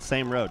Vicious is in that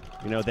same road.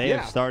 You know, they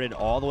have started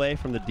all the way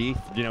from the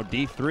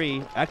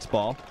D3 X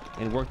ball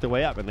and worked their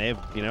way up, and they've,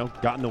 you know,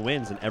 gotten the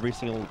wins in every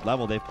single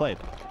level they've played.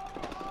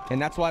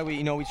 And that's why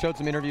we showed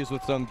some interviews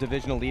with some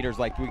divisional leaders.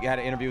 Like, we had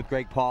an interview with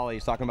Greg Pauley.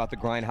 He's talking about the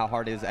grind, how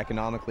hard it is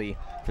economically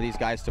for these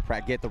guys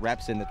to get the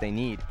reps in that they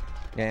need.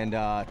 And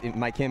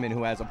Mike Himman,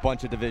 who has a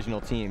bunch of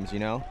divisional teams, you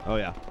know? Oh,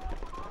 yeah.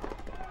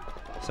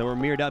 So we're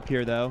mirrored up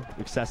here, though.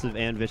 Excessive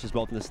and Vicious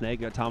both in the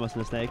snake. Got Thomas in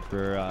the snake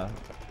for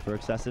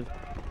Excessive.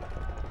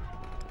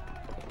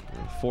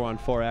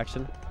 4-on-4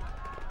 action.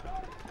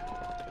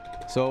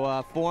 So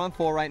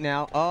 4-on-4 right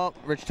now. Oh,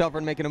 Rich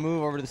Telford making a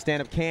move over to the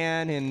stand-up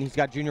can, and he's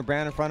got Junior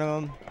Brown in front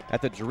of him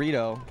at the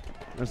Dorito.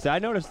 I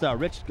noticed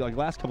Rich, like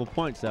last couple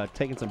points,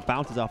 taking some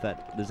bounces off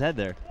his head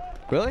there.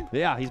 Really?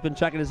 Yeah, he's been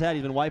checking his head.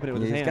 He's been wiping it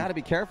with his hand. He's got to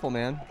be careful,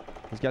 man.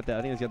 He's got that.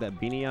 I think he's got that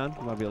beanie on.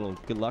 Might be a little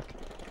good luck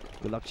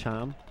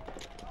charm.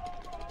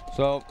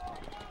 So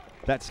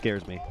that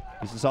scares me.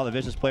 You saw the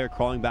vicious player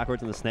crawling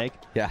backwards on the snake.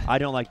 Yeah. I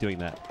don't like doing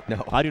that.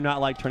 No. I do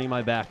not like turning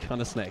my back on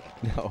the snake.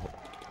 No.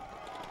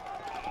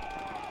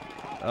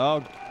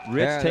 Oh,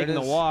 Rich taking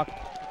the walk.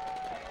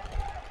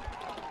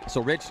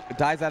 So Rich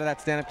dives out of that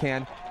stand-up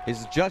can.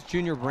 Is just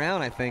Junior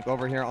Brown, I think,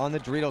 over here on the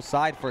Dorito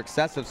side for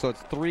excessive. So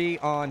it's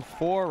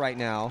 3-on-4 right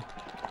now.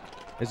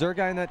 Is there a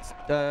guy in that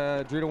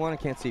Dorito one? I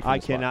can't see from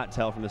the spot. I cannot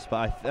tell from the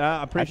spot.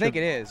 I'm pretty sure. I think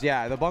it is.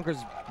 Yeah, the bunker's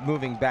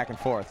moving back and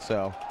forth.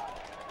 So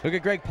look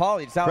at Greg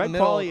Pauly. It's out in the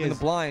middle in the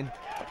blind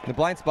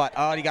spot.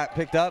 Oh, and he got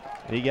picked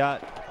up. I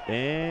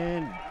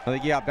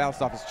think he got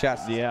bounced off his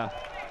chest. Yeah.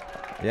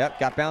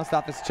 Yep, got bounced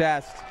off his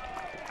chest.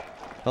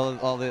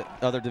 All the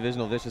other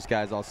divisional vicious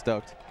guys all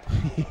stoked.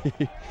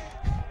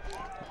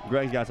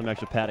 Greg's got some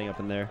extra padding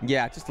up in there.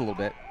 Yeah, just a little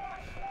bit.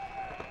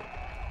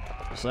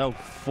 So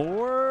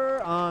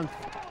 4-on-3.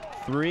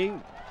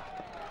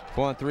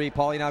 4-on-3.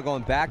 Pauly now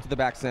going back to the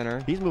back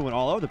center. He's moving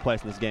all over the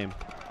place in this game.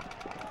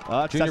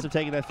 Excessive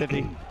taking that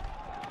 50.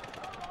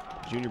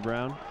 Junior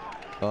Brown.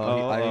 He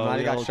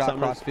might have got shot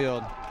cross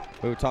field.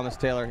 Ooh, Thomas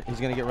Taylor. He's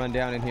going to get run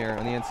down in here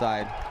on the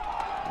inside.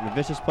 And the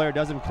vicious player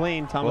does him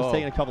clean. Thomas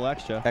taking a couple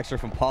extra. Extra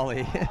from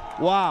Pauly.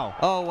 Wow.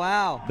 Oh,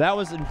 wow. That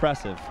was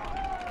impressive.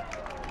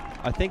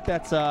 I think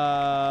that's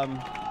I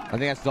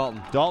think that's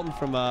Dalton. Dalton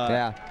from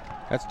yeah.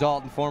 That's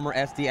Dalton, former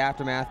SD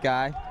Aftermath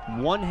guy.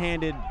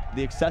 One-handed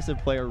the excessive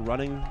player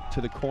running to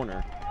the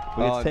corner.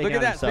 Look at that.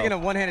 Himself. Speaking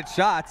of one-handed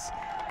shots,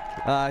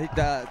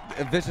 the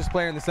vicious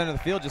player in the center of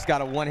the field just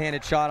got a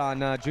one-handed shot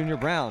on Junior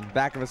Brown,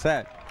 back of his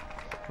head.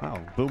 Wow,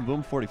 boom,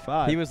 boom,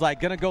 45. He was like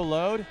going to go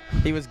load.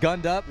 He was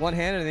gunned up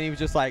one-handed, and then he was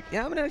just like,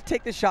 yeah, I'm going to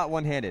take this shot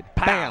one-handed.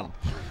 Bam!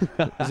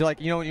 It's like,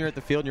 you know when you're at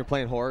the field and you're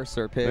playing horse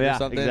or pig or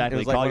something? Exactly. It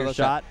was like Call your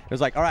shot. It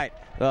was like, all right,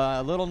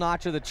 a little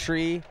notch of the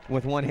tree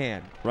with one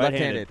hand.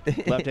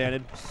 Left-handed.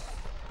 Left-handed.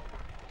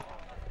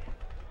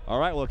 All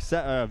right, well,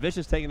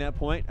 Vicious taking that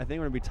point. I think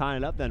we're going to be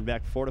tying it up then,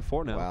 back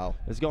 4-4 now. Wow.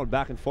 It's going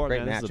back and forth, great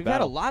man. match. We've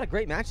had a lot of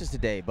great matches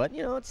today, but,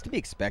 you know, it's to be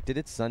expected.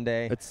 It's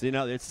Sunday. It's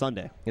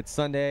Sunday. It's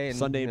Sunday. And,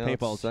 Sunday and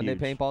paintball is Sunday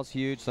huge. paintball is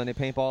huge. Sunday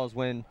paintball is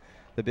when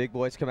the big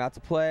boys come out to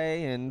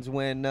play and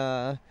when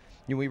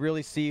we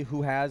really see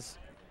who has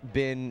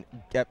been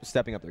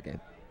stepping up their game.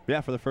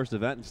 Yeah, for the first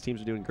event, these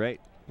teams are doing great.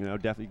 You know,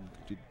 definitely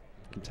you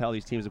can tell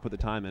these teams have put the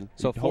time in.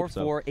 So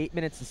 4-4, 8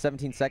 minutes and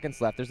 17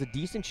 seconds left. There's a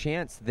decent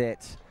chance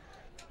that,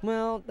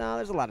 well, no,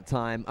 there's a lot of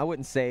time. I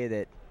wouldn't say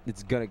that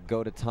it's going to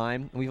go to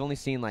time. We've only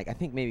seen, like, I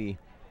think maybe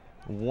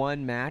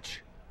one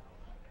match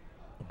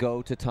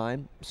go to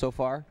time so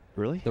far.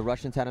 Really? The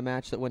Russians had a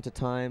match that went to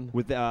time.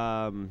 With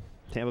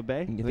Tampa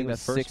Bay? I think that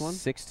was first one?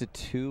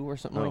 6-2 or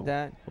something like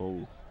that.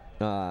 Oh.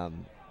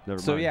 Never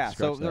mind.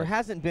 So there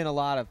hasn't been a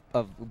lot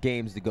of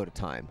games that go to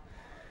time.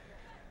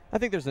 I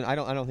think there's I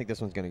don't think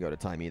this one's going to go to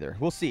time either.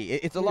 We'll see.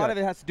 It's a lot of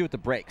it has to do with the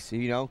breaks,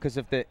 you know, because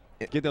if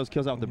get those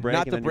kills off the break,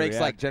 not and the then breaks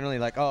like generally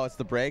like it's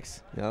the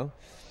breaks, you know,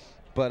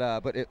 but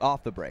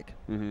off the break.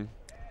 Mm-hmm.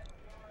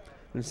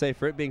 And say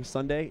for it being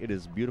Sunday, it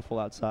is beautiful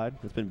outside.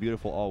 It's been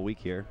beautiful all week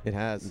here. It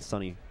has. In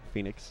sunny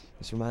Phoenix.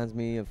 This reminds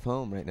me of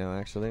home right now,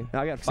 actually.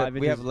 Now I got 5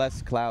 inches. We have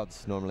less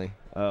clouds normally.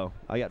 Oh,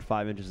 I got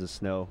 5 inches of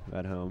snow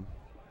at home.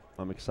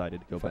 I'm excited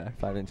to go back.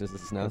 5 inches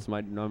of snow. That's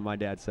my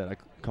dad said. I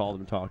called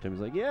him and talked to him.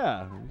 He's like,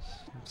 yeah,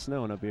 it's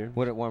snowing up here.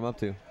 What did it warm up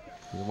to? Is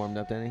it warmed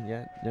up to any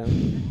yet? No?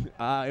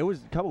 It was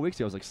a couple weeks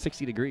ago. It was like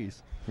 60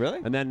 degrees.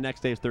 Really? And then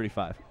next day is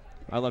 35.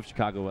 I love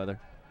Chicago weather.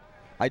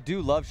 I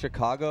do love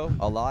Chicago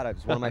a lot.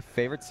 It's one of my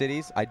favorite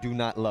cities. I do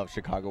not love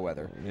Chicago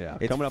weather. Yeah,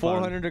 it's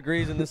 400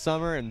 degrees in the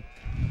summer and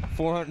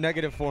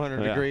negative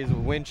 400 degrees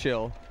of wind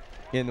chill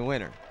in the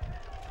winter.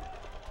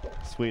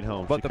 Sweet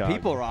home, but Chicago. The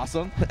people are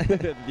awesome.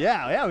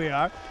 yeah, we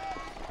are.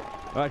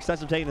 All right,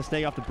 excessive taking the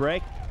snake off the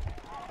break.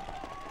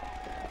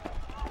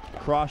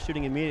 Cross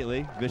shooting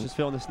immediately. Vicious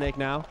filling the snake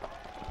now.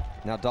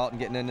 Now Dalton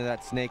getting into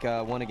that snake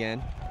one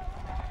again.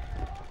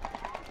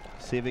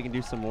 See if he can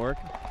do some work.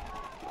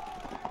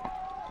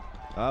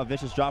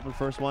 Vicious dropping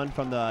first one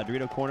from the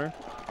Dorito corner.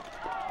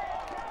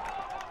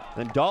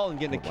 Then Dalton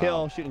getting a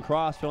kill, shooting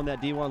cross, filling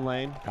that D1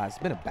 lane. God, it's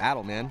been a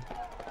battle, man.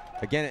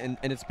 Again,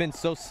 and it's been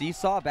so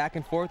seesaw back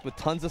and forth with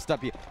tons of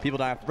stuff. People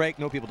dying off the break,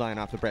 no people dying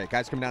off the break.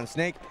 Guys coming down the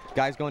snake,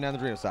 guys going down the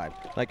Dorito side,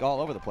 like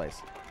all over the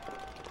place.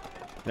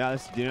 Now,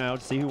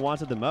 see who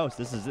wants it the most.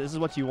 This is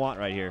what you want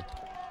right here.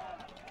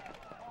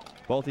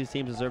 Both these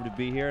teams deserve to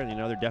be here, and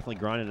they're definitely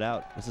grinding it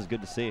out. This is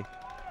good to see.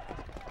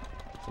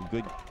 Some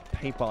good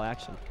paintball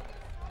action.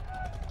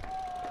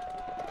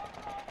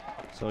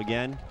 So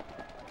again,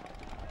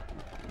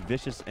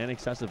 Vicious and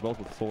Excessive both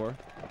with 4,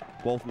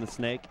 both in the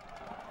snake.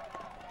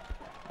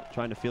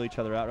 Trying to feel each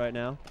other out right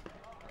now.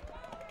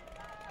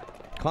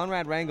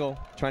 Conrad Rangel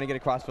trying to get a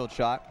crossfield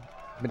shot.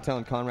 I've been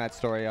telling Conrad's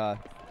story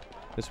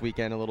this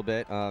weekend a little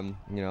bit. I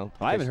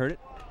haven't heard it.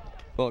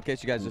 Well, in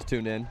case you guys just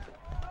tuned in,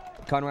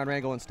 Conrad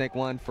Rangel in Snake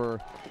 1 for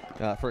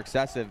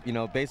Excessive. You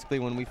know, basically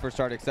when we first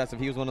started Excessive,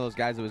 he was one of those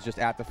guys that was just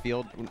at the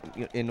field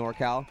in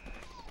NorCal.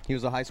 He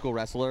was a high school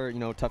wrestler, you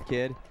know, tough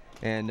kid,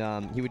 and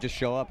he would just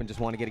show up and just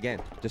want to get a game,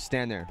 just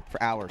stand there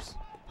for hours,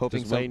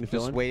 hoping just waiting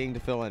to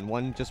fill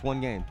in just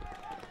one game.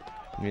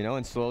 You know,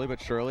 and slowly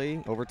but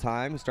surely over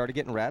time he started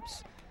getting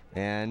reps,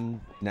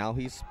 and now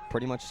he's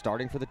pretty much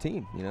starting for the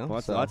team. You know,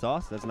 well, that's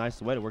awesome. That's a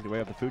nice way to work your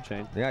way up the food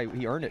chain. Yeah,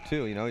 he earned it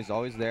too. You know, he's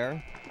always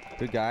there,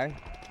 good guy,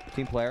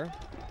 team player.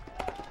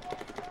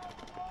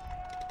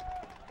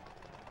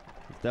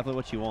 Definitely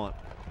what you want.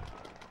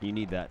 You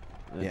need that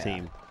in a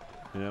team.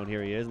 You know, and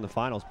here he is in the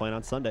finals playing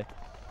on Sunday.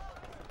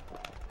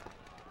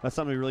 That's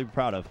something to be really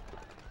proud of.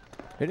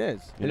 It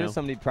is. It is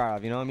something to be proud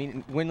of. You know, I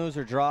mean, win, lose,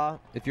 or draw,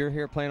 if you're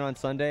here playing on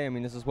Sunday, I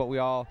mean, this is what we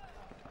all,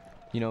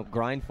 you know,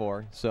 grind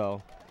for.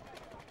 So,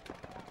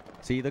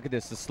 see, look at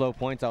this, the slow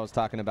points I was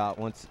talking about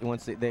once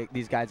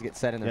these guys get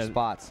set in their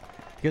spots.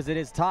 Because it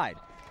is tied.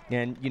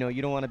 And, you know,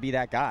 you don't want to be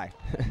that guy.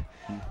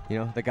 You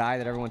know, the guy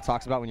that everyone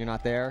talks about when you're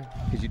not there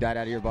because you died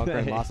out of your bunker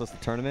and lost us the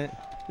tournament.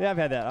 Yeah, I've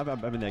had that.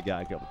 I've been that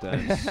guy a couple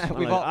times.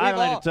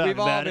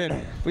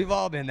 We've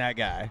all been that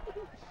guy.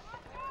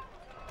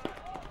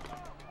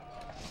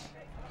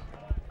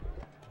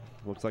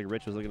 Looks like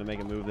Rich was looking to make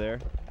a move there.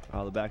 Out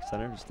of the back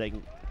center, just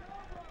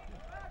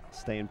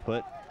staying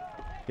put.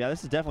 Yeah,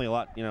 this is definitely a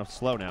lot, you know,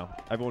 slow now.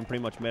 Everyone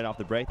pretty much made it off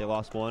the break. They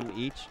lost one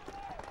each,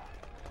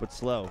 but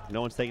slow.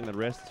 No one's taking the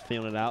risks,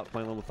 feeling it out,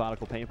 playing a little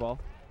methodical paintball.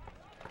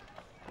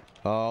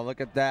 Oh,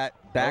 look at that.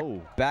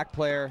 Back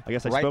player. I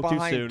guess I right spoke too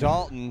behind soon.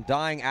 Dalton,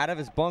 dying out of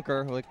his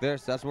bunker. Like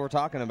this. That's what we're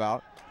talking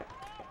about.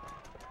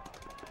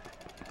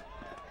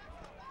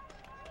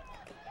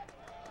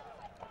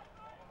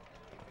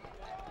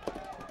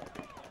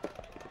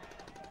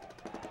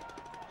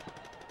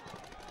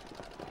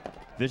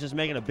 Vicious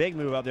making a big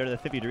move up there to the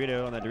 50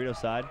 Dorito on that Dorito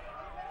side.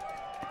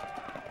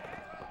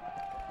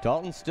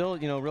 Dalton's still,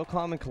 you know, real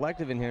calm and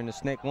collective in here in the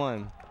Snake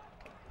 1.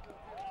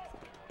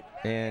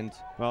 And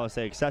well, let's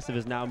say Excessive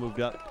has now moved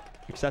up.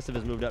 Excessive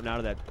has moved up now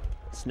to that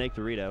Snake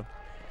Dorito.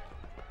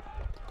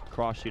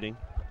 Cross shooting.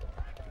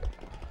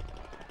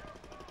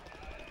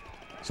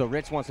 So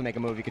Rich wants to make a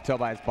move. You could tell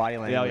by his body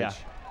language. Oh, yeah.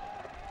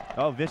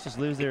 Oh, Vicious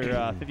lose their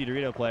 50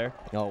 Dorito player.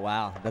 Oh,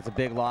 wow. That's a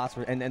big loss.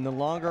 And the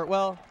longer,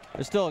 well,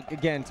 there's still,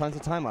 again, tons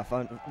of time left.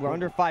 We're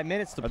under 5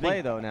 minutes to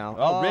play, though, now.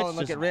 Oh, Rich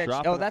look at Rich.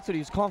 Oh, that's what he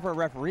was calling for a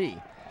referee.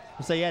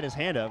 I'll say he had his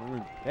hand up.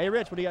 Hey,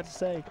 Rich, what do you got to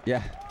say?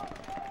 Yeah.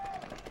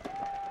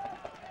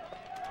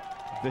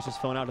 Vicious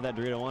phone out to that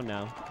Dorito 1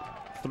 now.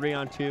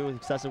 3-on-2 with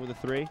Excessive with a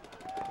 3.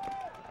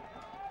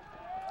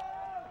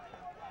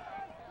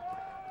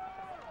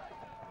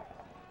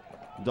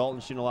 Dalton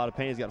shooting a lot of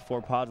pain. He's got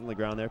 4 pods on the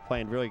ground there,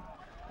 playing really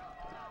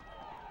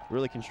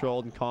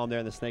controlled and calm there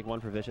in the Snake 1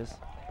 for Vicious.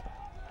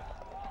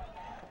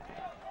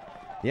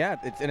 Yeah,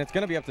 it's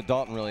going to be up to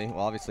Dalton, really,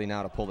 well, obviously,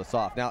 now to pull this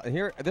off. Now,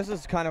 here, this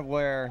is kind of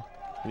where...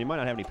 And he might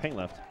not have any paint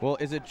left. Well,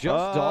 is it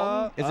just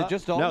Dalton? Is it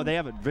just Dalton? No, they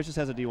have it. Vicious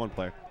has a D1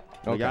 player.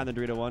 The guy in the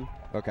Dorito 1.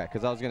 Okay,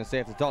 because I was going to say,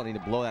 if it's Dalton, need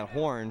to blow that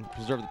horn,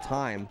 preserve the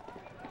time.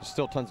 There's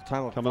still tons of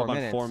time left. Come up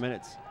on 4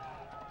 minutes.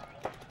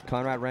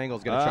 Conrad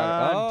Rangel's going to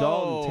try to... Oh,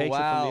 Dalton takes it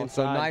from the inside.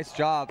 So nice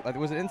job.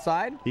 Was it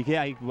inside?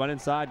 Yeah, he went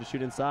inside to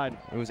shoot inside.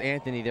 It was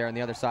Anthony there on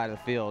the other side of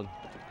the field.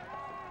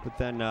 But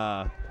then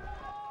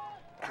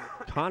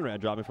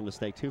Conrad dropping from the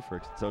Snake 2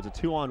 first. So it's a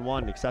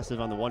 2-on-1,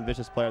 Excessive on the 1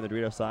 Vicious player on the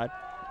Dorito side.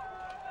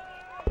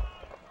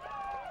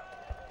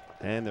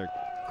 And they're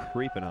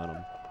creeping on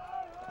him.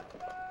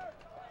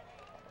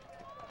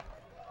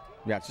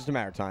 Yeah, it's just a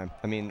matter of time.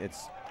 I mean,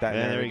 it's that.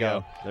 And there you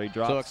go. There he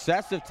drops. So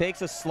Excessive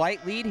takes a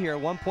slight lead here,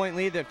 1-point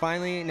lead that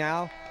finally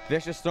now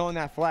Vicious throwing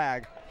that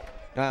flag.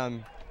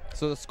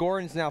 So the score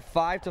is now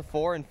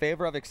 5-4 in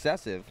favor of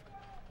Excessive.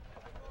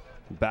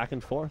 Back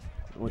and forth.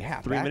 With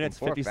yeah, 3 minutes,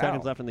 50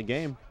 seconds left in the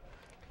game.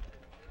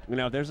 You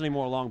know, if there's any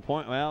more long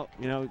point, well,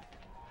 you know,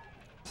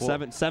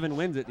 seven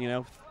wins it, you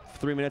know.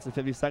 3 minutes and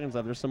 50 seconds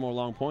left. There's some more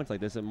long points like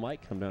this. It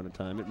might come down to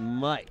time. It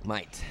might.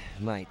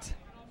 Might.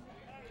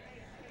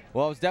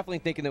 Well, I was definitely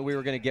thinking that we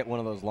were going to get one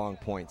of those long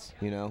points,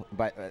 you know,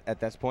 at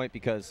this point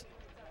because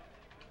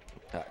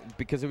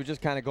it was just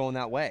kind of going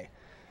that way.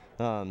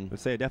 I'd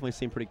say it definitely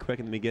seemed pretty quick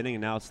in the beginning,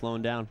 and now it's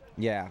slowing down.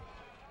 Yeah.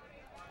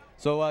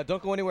 So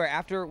don't go anywhere.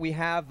 After we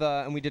have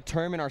and we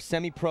determine our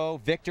semi-pro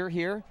victor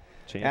here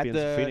Champions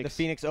at the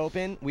Phoenix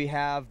Open, we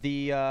have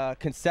the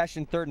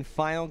concession third and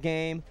final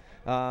game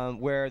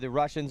where the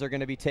Russians are going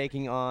to be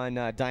taking on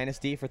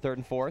Dynasty for third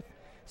and fourth.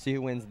 See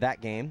who wins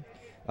that game.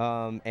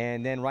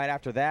 And then right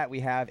after that, we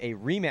have a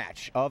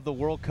rematch of the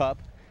World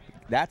Cup.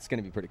 That's going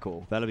to be pretty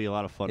cool. That'll be a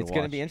lot of fun to watch. It's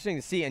going to be interesting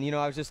to see. And, you know,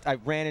 I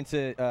ran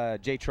into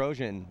Jay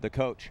Trojan, the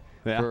coach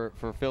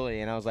for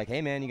Philly, and I was like,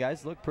 hey, man, you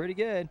guys look pretty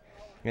good.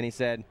 And he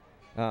said,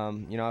 you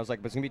know, I was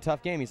like, but it's going to be a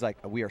tough game. He's like,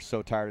 we are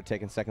so tired of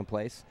taking second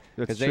place.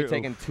 Because they've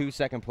taken 2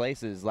 second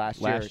places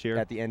last year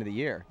at the end of the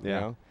year. Yeah.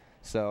 You know?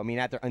 So, I mean,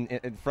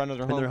 in front of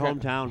their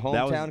hometown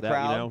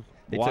crowd, you know,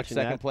 they took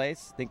second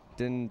place.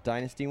 Didn't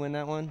Dynasty win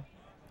that one?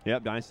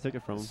 Yep, Dynasty took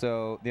it from them.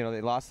 So, you know, they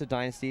lost to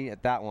Dynasty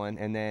at that one,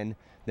 and then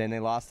they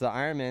lost to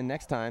Ironman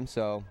next time.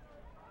 So,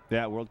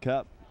 Yeah, World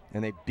Cup.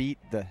 And they beat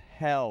the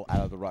hell out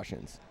of the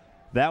Russians.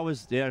 That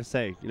was, to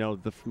say,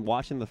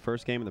 watching the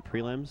first game in the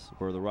prelims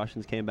where the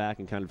Russians came back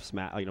and kind of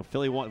smashed,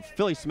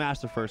 Philly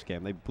smashed the first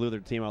game. They blew their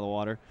team out of the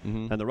water.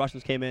 And the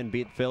Russians came in,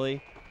 beat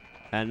Philly,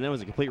 and then it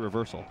was a complete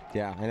reversal.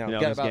 Yeah, I know.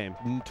 Got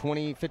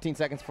about 15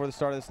 seconds before the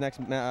start of this next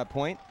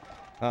point.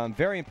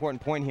 Very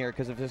important point here,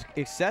 because if this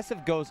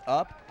excessive goes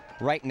up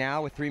right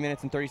now with 3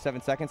 minutes and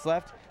 37 seconds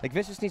left, like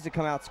Vicious needs to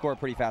come out, score a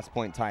pretty fast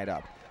point, tie it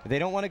up. If they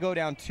don't want to go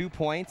down 2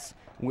 points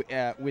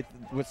with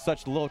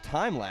such little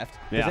time left,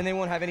 because then they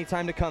won't have any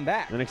time to come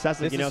back. And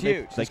excessive, this is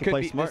huge. They can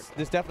play smart.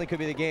 This definitely could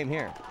be the game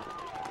here.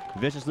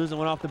 Vicious losing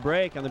one off the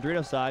break on the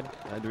Dorito side,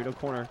 Dorito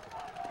corner.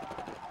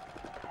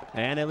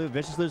 And they lose.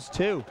 Vicious lose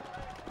 2.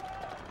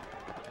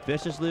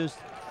 Vicious lose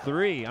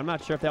 3. I'm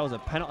not sure if that was a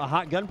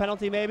hot gun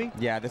penalty, maybe.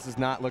 Yeah, this is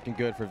not looking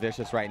good for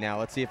Vicious right now.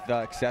 Let's see if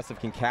the excessive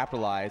can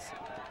capitalize.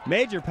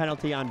 Major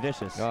penalty on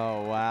Vicious.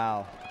 Oh,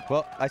 wow.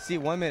 Well, I see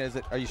 1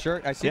 minute. Are you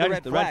sure? I see the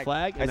red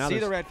flag. I see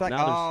the red flag.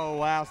 Oh,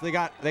 wow. So they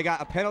got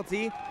a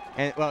penalty,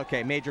 and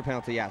okay, major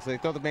penalty. Yeah. So they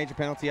throw the major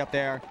penalty up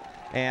there,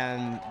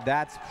 and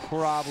that's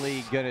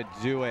probably gonna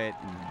do it.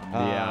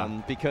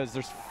 Because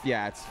it's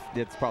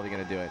probably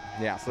gonna do it.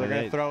 Yeah. So they're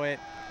gonna throw it.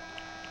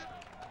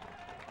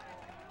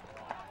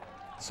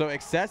 So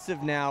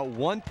excessive now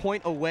 1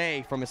 point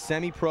away from a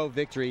semi-pro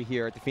victory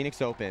here at the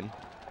Phoenix Open.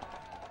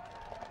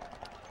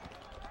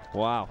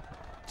 Wow.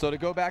 So to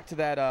go back to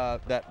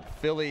that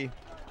Philly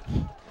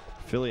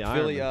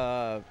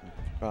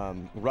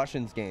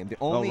Russians game, the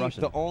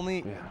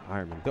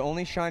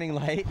only shining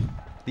light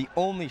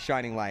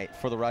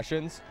for the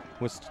Russians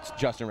was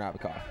Justin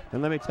Rabikov.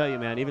 And let me tell you,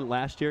 man, even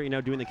last year,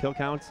 doing the kill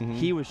counts,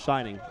 he was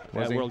shining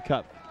at World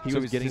Cup. He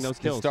was getting those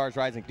kills. His stars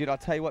rising, dude. I'll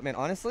tell you what, man.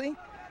 Honestly,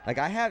 like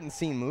I haven't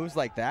seen moves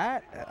like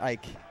that.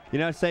 Like.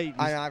 I'm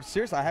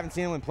seriously, I haven't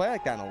seen anyone play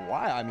like that in a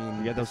while. I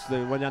mean, you got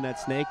they went down that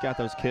snake, got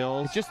those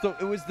kills. It's just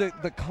it was the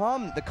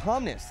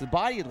calmness, the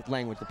body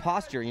language, the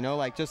posture.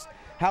 Like just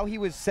how he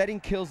was setting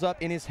kills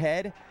up in his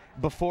head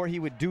before he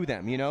would do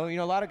them.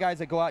 A lot of guys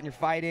that go out and you're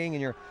fighting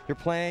and you're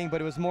playing, but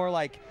it was more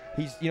like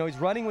he's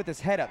running with his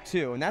head up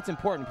too, and that's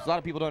important because a lot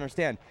of people don't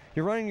understand.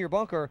 You're running your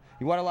bunker.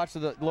 You want to watch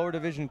the lower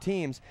division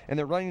teams, and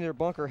they're running their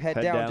bunker head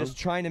down, just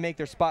trying to make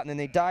their spot, and then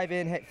they dive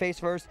in face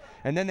first,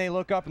 and then they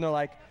look up and they're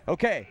like,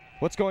 okay,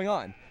 what's going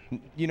on?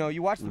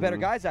 You watch the better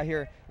guys out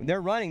here,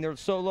 they're running, they're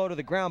so low to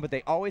the ground, but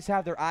they always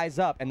have their eyes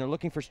up, and they're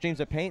looking for streams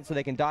of paint so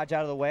they can dodge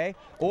out of the way,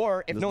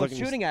 or if no one's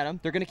shooting at them,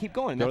 they're going to keep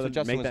going, and that's what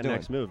Justin was doing. Make that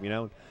next move,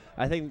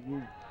 I think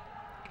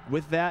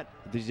with that,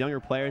 these younger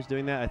players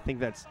doing that, I think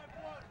that's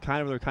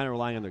they're kind of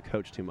relying on their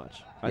coach too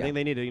much. I think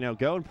they need to,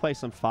 go and play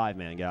some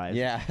 5-man guys.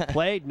 Yeah.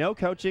 Play, no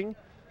coaching,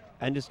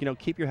 and just,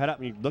 keep your head up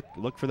and you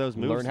look for those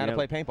moves. Learn how to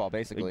play paintball,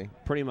 basically.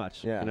 Pretty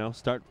much. Yeah.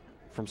 Start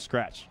from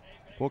scratch.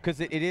 Well,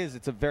 because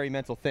it's a very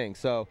mental thing.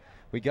 So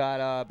we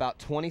got about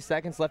 20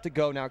 seconds left to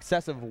go. Now,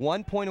 excessive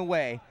 1 point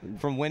away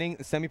from winning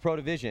the semi-pro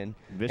division.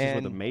 Vicious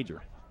with a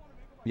major.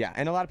 Yeah,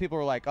 and a lot of people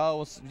were like,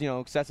 oh, well,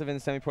 excessive in the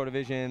semi-pro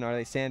division. Are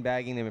they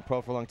sandbagging? They've been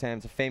pro for a long time.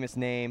 It's a famous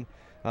name.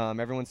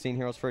 Everyone's seen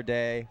Heroes for a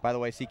Day. By the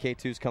way,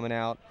 CK2's coming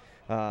out.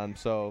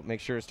 So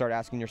make sure to start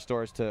asking your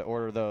stores to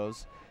order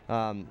those.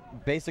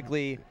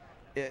 Basically,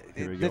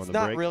 it's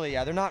not really,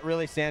 they're not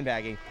really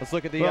sandbagging. Let's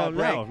look at the break.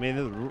 No, I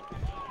mean,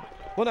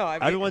 well, no,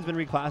 everyone's been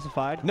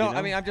reclassified. No,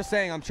 I mean, I'm just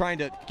saying I'm trying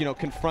to,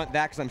 confront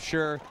that because I'm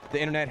sure the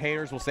internet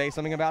haters will say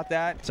something about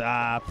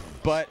that.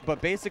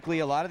 But basically,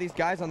 a lot of these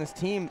guys on this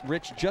team,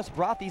 Rich just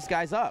brought these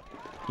guys up,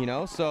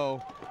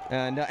 so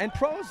and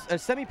pros,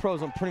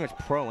 semi-pros are pretty much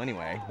pro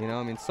anyway. I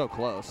mean, it's so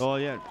close. Oh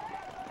yeah,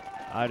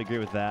 I'd agree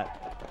with that.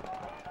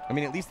 I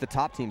mean, at least the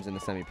top teams in the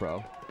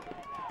semi-pro.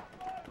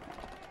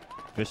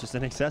 Vicious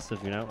and excessive,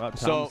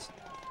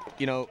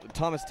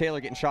 Thomas Taylor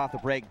getting shot off the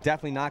break,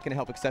 definitely not going to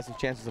help excessive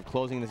chances of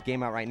closing this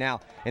game out right now.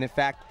 And in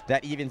fact,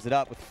 that evens it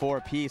up with 4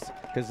 apiece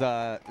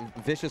because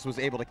Vicious was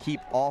able to keep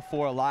all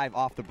 4 alive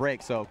off the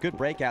break. So good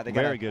breakout. They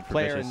got very good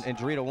player and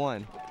Dorito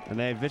won. And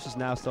Vicious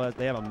now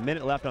they have a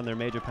minute left on their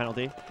major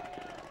penalty.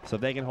 So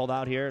if they can hold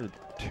out here,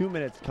 2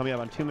 minutes coming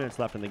up on 2 minutes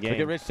left in the game. Look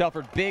at Rich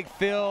Telford, big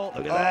fill.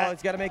 Look at that.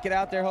 He's got to make it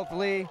out there,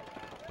 hopefully.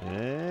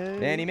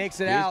 And he makes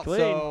it out. Clean.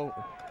 So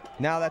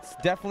now that's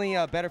definitely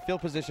a better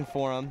field position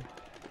for him.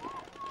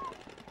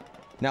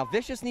 Now,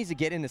 Vicious needs to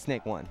get into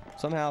Snake 1.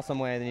 Somehow, some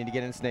way, they need to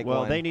get into Snake 1.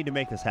 Well, they need to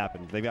make this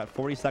happen. They've got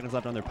 40 seconds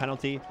left on their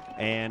penalty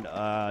and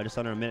just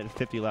under a minute and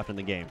 50 left in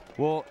the game.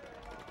 Well,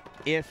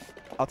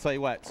 I'll tell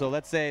you what. So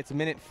let's say it's a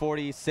minute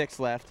 46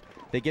 left.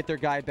 They get their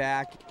guy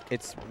back.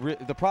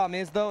 The problem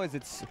is, though,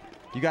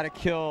 you got to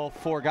kill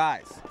 4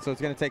 guys. So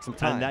it's going to take some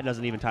time. And that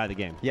doesn't even tie the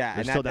game. Yeah,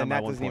 and that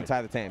doesn't even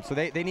tie the game. So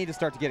they need to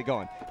start to get it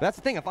going. But that's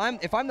the thing.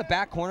 If I'm the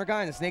back corner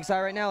guy in the Snake's eye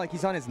right now, like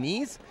he's on his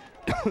knees.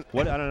 I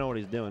don't know what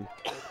he's doing.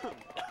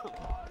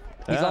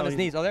 He's on his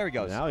knees. Oh, there he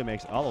goes. Now he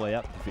makes all the way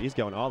up. He's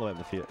going all the way up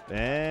the field.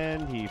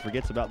 And he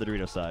forgets about the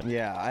Dorito side.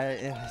 Yeah,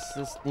 it's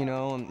just,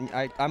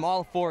 I'm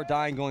all for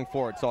dying going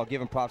forward, so I'll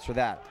give him props for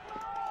that.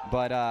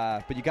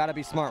 But you got to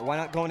be smart. Why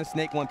not go into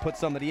snake 1, put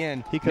somebody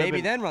in,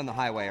 maybe then run the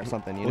highway or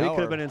something, you know? He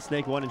could have been in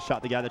snake 1 and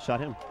shot the guy that shot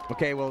him.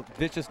 Okay, well,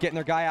 Vicious getting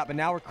their guy out, but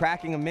now we're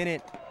cracking a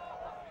minute.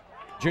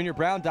 Junior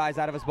Brown dies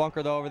out of his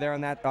bunker, though, over there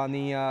on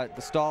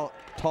the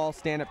tall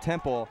stand-up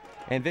temple.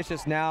 And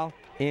Vicious now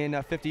in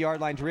a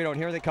 50-yard line Dorito. And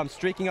here they come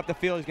streaking up the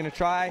field. He's going to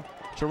try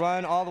to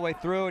run all the way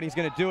through, and he's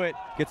going to do it.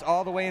 Gets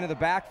all the way into the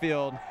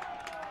backfield.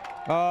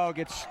 Oh,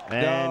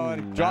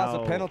 and draws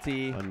a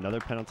penalty. Another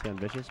penalty on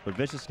Vicious, but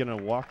Vicious is going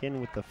to walk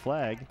in with the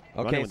flag.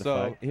 Okay,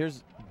 so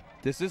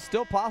this is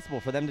still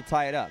possible for them to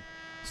tie it up.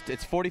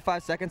 It's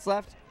 45 seconds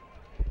left.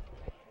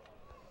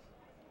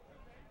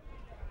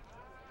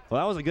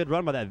 Well, that was a good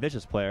run by that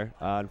Vicious player.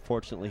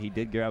 Unfortunately, he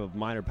did grab a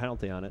minor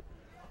penalty on it.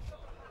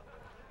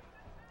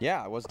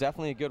 Yeah, it was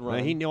definitely a good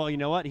run. He knew. Well, you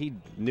know what? He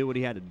knew what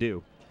he had to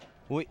do.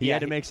 He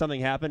had to make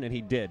something happen, and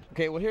he did.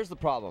 Okay, well, here's the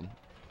problem.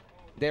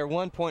 They're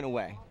 1 point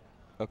away,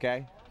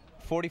 okay?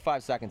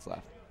 45 seconds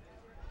left.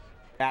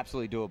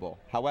 Absolutely doable.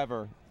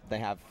 However, they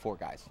have 4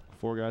 guys.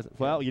 4 guys.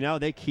 Well, you know,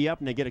 they key up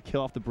and they get a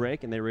kill off the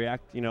break, and they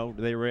react. You know,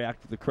 they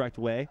react the correct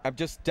way. I'm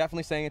just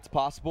definitely saying it's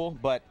possible,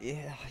 but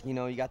yeah, you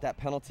know, you got that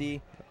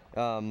penalty.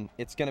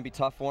 It's going to be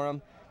tough for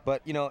them.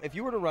 But, you know, if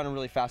you were to run a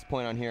really fast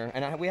point on here,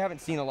 and we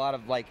haven't seen a lot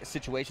of, like,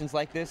 situations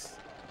like this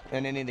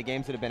in any of the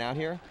games that have been out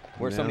here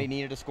where somebody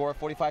needed to score a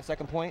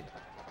 45-second point.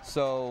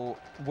 So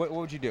what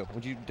would you do?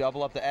 Would you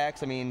double up the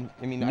X? I mean,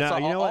 no, I saw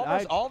you know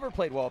what? Oliver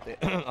played well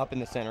up in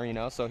the center, you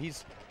know, so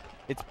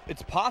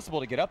it's possible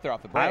to get up there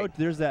off the break.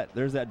 There's that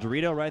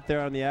Dorito right there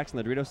on the X on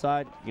the Dorito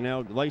side. You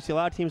know, like you see a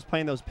lot of teams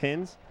playing those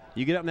pins.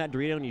 You get up in that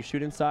Dorito and you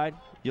shoot inside,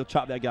 you'll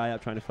chop that guy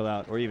up trying to fill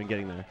out or even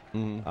getting there.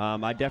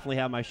 Mm-hmm. I definitely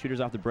have my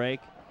shooters off the break.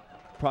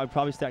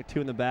 Probably stack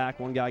 2 in the back.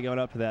 One guy going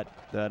up to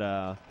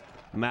that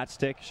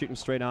matchstick, shooting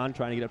straight on,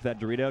 trying to get up to that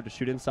Dorito to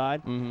shoot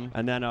inside. Mm-hmm.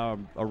 And then a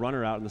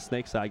runner out on the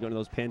snake side, going to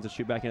those pins and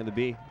shoot back into the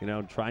B. You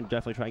know,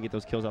 definitely try and get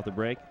those kills off the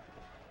break.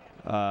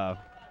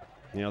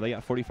 You know, they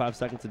got 45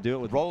 seconds to do it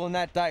with rolling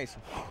that dice.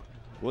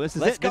 Well, this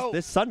is Let's it. go.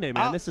 This Sunday,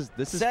 man. Oh, This is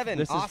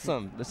 7.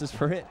 Awesome. This is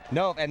for it.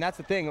 No, and that's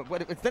the thing.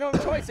 They don't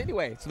have a choice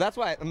anyway. So that's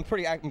why I'm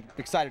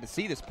excited to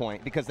see this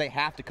point, because they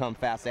have to come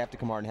fast. They have to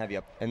come hard and heavy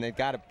up, and they've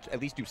got to at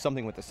least do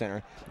something with the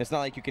center. It's not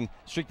like you can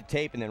streak the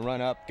tape and then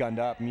run up, gunned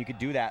up, and you could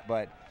do that,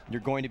 but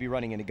you're going to be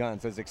running into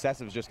guns. As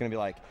Excessive is just going to be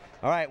like,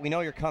 all right, we know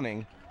you're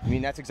coming. I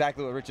mean, that's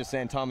exactly what Rich is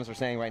saying, Thomas are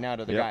saying right now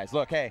to the guys.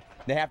 Look, hey,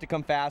 they have to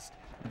come fast,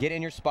 get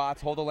in your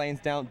spots, hold the lanes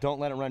down,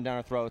 don't let it run down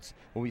our throats.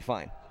 We'll be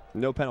fine.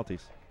 No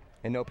penalties.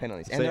 And no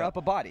penalties. And they're up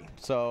a body.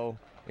 So,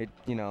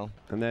 you know.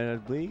 And then I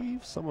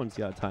believe someone's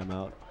got a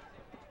timeout.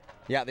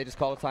 Yeah, they just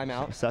called a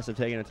timeout. Excessive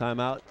taking a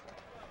timeout.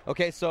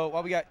 Okay,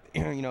 so we got,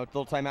 you know, a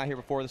little timeout here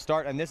before the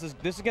start, and this is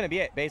going to be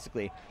it,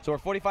 basically. So we're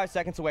 45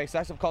 seconds away.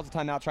 Excessive calls a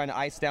timeout, trying to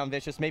ice down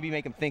Vicious, maybe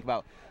make him think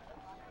about,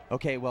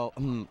 okay, well,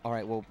 all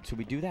right, well, should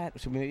we do that?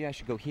 Maybe I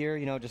should go here,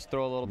 you know, just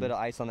throw a little bit of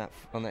ice on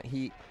that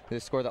heat to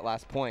score that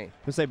last point.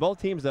 I say both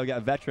teams, though,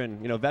 got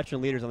veteran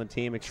leaders on the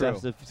team.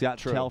 Excessive's got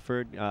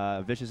Telford,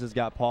 Vicious has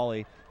got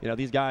Pauly. You know,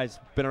 these guys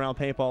been around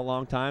paintball a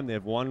long time.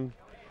 They've won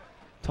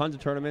tons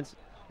of tournaments,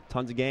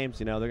 tons of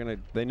games. You know,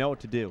 they know what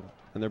to do.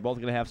 And they're both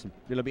going to have some.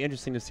 It'll be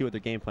interesting to see what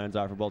their game plans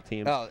are for both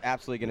teams. Oh,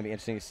 absolutely going to be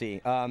interesting to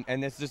see.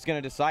 And this is just going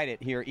to decide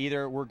it here.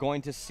 Either we're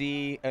going to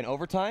see an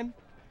overtime,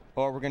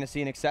 or we're going to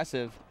see an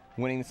Excessive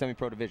winning the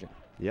semi-pro division.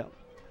 Yep.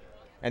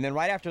 And then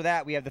right after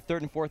that, we have the 3rd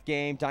and 4th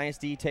game,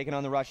 Dynasty taking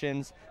on the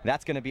Russians.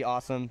 That's going to be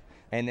awesome.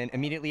 And then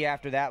immediately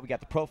after that, we got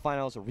the Pro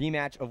Finals, a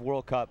rematch of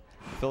World Cup.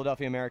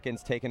 Philadelphia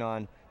Americans taking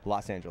on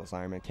Los Angeles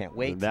Ironman. Can't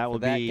wait for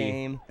that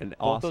game.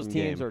 Both those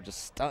teams are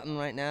just stunting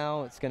right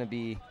now. It's going to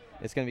be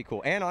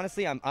cool. And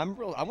honestly, I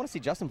want to see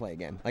Justin play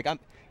again. Like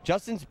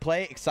Justin's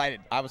play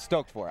excited. I was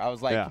stoked for it. I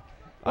was like,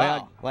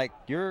 wow, like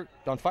you're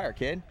on fire,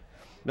 kid.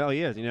 No,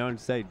 he is. You know, and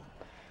say.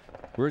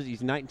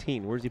 He's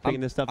 19. Where's he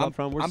picking this stuff up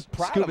from? I'm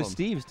proud Scuba of him.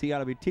 Steve's got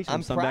to be teaching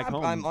him some back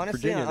home. I'm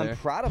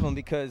proud of him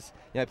because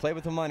I played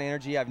with him on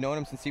Energy. I've known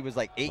him since he was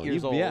like 8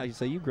 years old. Yeah, you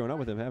say you've grown up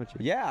with him, haven't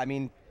you? Yeah, I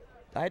mean,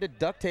 I had to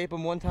duct tape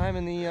him one time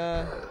in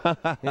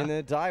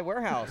the dye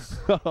warehouse.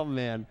 Oh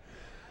man,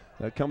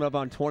 coming up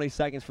on 20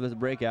 seconds for this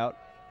breakout.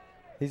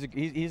 He's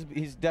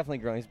definitely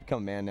grown. He's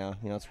become a man now.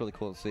 You know, it's really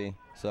cool to see.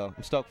 So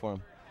I'm stoked for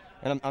him,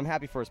 and I'm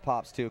happy for his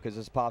pops too, because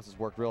his pops has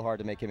worked real hard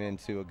to make him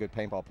into a good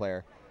paintball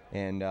player.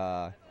 And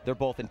they're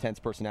both intense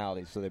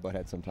personalities, so they butt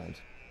heads sometimes.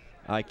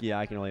 I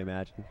can only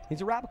imagine.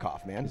 He's a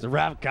Rabikoff, man. He's a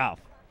Rabikoff.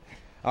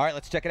 All right,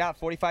 let's check it out.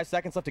 45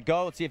 seconds left to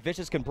go. Let's see if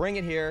Vicious can bring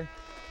it here.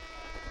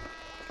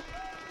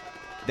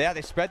 Yeah,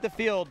 they spread the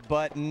field,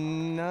 but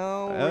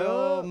no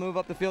real move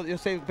up the field. You'll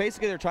say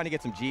basically they're trying to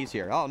get some G's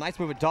here. Oh, nice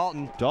move with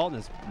Dalton. Dalton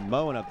is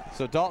mowing up.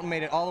 So Dalton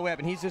made it all the way up,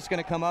 and he's just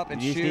going to come up and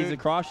shoot. He needs a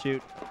cross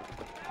shoot.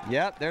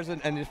 Yep, there's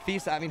a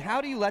feast. I mean, how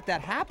do you let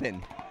that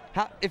happen?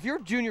 If you're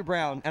Junior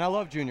Brown, and I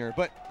love Junior,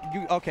 but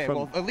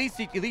well, at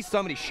least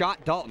somebody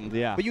shot Dalton.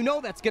 Yeah. But you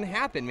know that's going to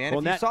happen, man.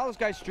 Well, if you saw those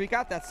guys streak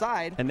out that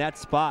side. And that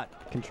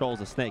spot controls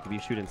the snake if you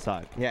shoot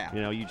inside. Yeah.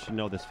 You know, you should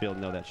know this field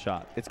and know that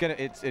shot.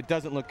 It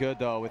doesn't look good,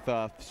 though, with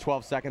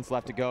 12 seconds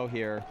left to go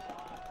here.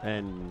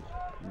 And,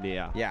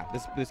 yeah. Yeah,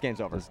 this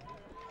game's over.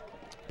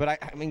 But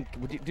I mean,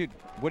 dude,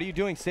 what are you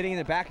doing sitting in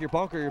the back of your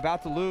bunker? You're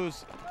about to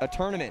lose a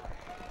tournament.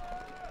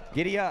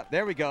 Giddy up.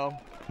 There we go.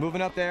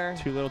 Moving up there.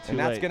 Too little, too late. And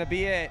that's late. going to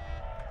be it.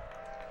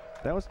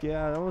 That was,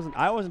 yeah,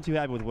 I wasn't too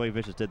happy with the way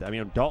Vicious did that. I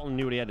mean, Dalton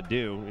knew what he had to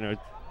do. You know,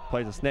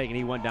 plays a snake, and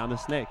he went down the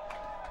snake.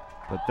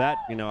 But that,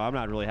 you know, I'm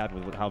not really happy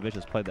with how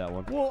Vicious played that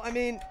one. Well, I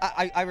mean,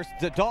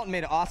 Dalton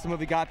made an awesome move.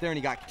 He got there, and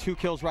he got 2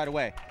 kills right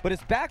away. But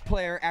his back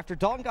player, after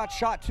Dalton got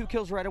shot, 2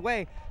 kills right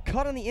away,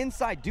 cut on the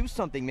inside. Do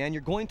something, man.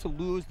 You're going to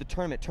lose the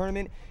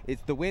tournament.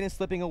 It's the win is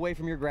slipping away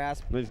from your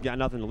grasp. He's got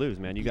nothing to lose,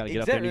 man. You got to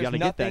get up there and you got to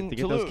get that to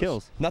get those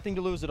kills. Nothing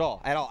to lose at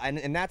all.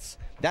 And that's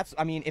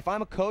I mean, if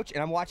I'm a coach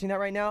and I'm watching that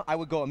right now, I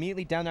would go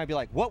immediately down there. I'd be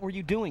like, what were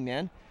you doing,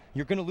 man?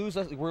 You're going to lose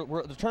us.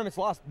 The tournament's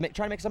lost.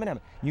 Try to make something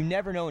happen. You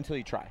never know until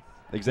you try.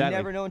 Exactly. You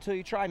never know until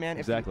you try, man.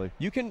 Exactly.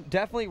 You can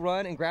definitely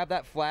run and grab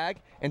that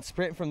flag and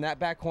sprint from that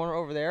back corner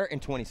over there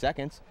in 20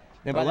 seconds.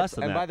 And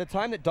by the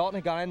time that Dalton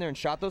had got in there and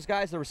shot those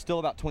guys, there was still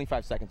about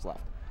 25 seconds left.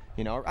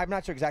 You know, I'm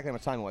not sure exactly how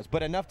much time it was,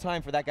 but enough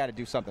time for that guy to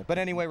do something. But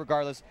anyway,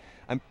 regardless,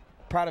 I'm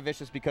proud of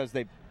Vicious because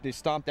they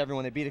stomped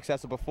everyone. They beat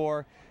Excessive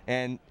before,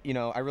 and you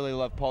know, I really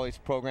love Paulie's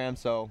program.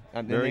 So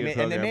and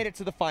they made it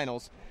to the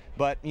finals.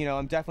 But you know,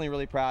 I'm definitely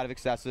really proud of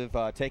Excessive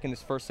taking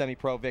this first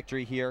semi-pro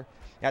victory here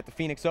at the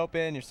Phoenix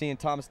Open. You're seeing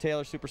Thomas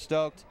Taylor super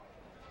stoked.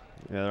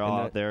 Yeah, they're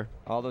all out there.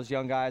 All those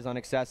young guys on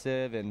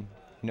Excessive, and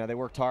you know, they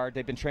worked hard.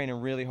 They've been training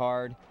really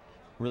hard,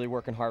 really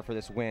working hard for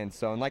this win.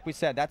 So, and like we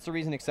said, that's the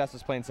reason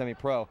Excessive's playing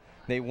semi-pro.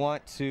 They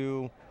want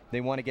to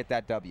get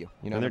that W.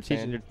 You know, and they're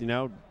teaching. You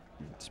know,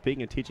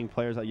 speaking of teaching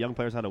players, young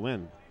players how to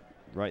win,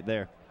 right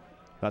there.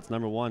 That's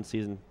 #1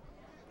 season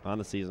on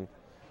the season.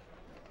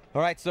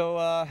 All right, so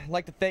I'd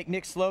like to thank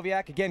Nick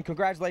Sloviak. Again,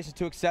 congratulations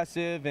to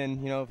Excessive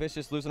and, you know,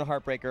 Vicious losing a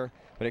heartbreaker.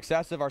 But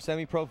Excessive, our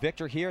semi-pro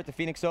victor here at the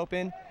Phoenix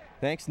Open.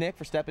 Thanks, Nick,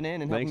 for stepping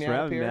in and helping me out here. Thanks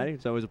for having me, Maddie.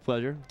 It's always a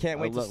pleasure. Can't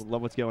wait to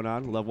love what's going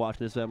on. Love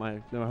watching this at my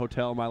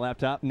hotel on my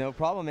laptop. No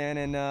problem, man.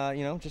 And,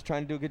 you know, just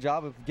trying to do a good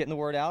job of getting the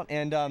word out.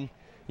 And,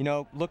 you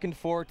know, looking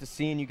forward to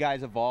seeing you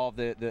guys evolve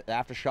the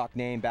Aftershock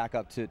name back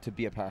up to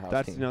be a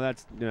powerhouse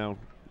team.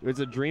 It's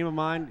a dream of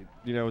mine.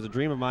 You know, it was a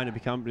dream of mine to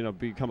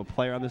become a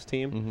player on this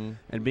team,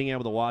 and being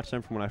able to watch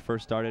them from when I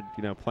first started.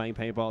 You know, playing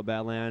paintball at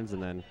Badlands,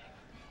 and then,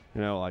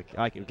 you know, like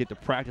I can get to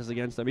practice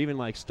against them. Even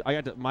like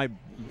my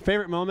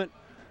favorite moment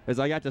is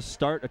I got to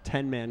start a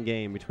 10-man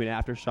game between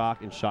Aftershock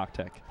and Shock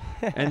Tech,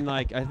 and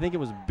like I think it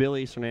was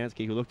Billy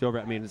Cernansky who looked over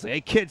at me and said, "Hey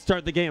kid,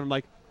 start the game." I'm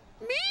like,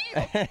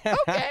 "Me?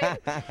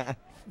 Okay."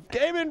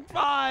 Game in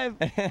 5,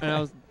 and I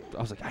was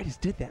like, I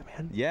just did that,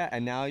 man. Yeah,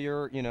 and now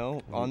you're, you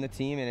know, on the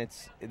team, and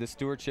it's the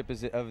stewardship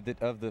is of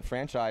the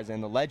franchise,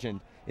 and the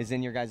legend is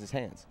in your guys'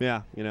 hands.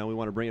 Yeah, you know, we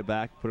want to bring it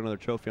back, put another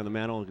trophy on the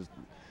mantle, because,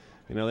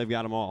 you know, they've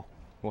got them all.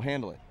 We'll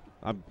handle it.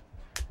 I've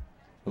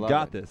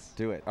got this.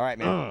 Do it. All right,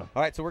 man. All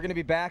right, so we're going to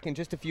be back in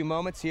just a few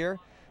moments here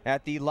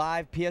at the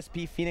live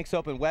PSP Phoenix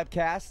Open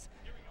webcast.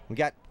 We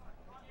got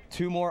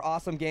 2 more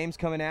awesome games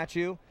coming at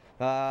you.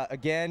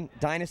 Again,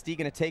 Dynasty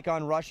going to take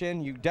on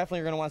Russian. You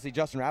definitely are going to want to see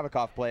Justin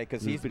Rabikov play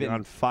because he's been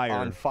on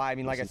fire. I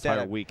mean, like I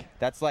said,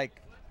 that's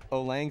like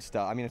Olang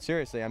stuff. I mean,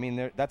 seriously. I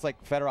mean, that's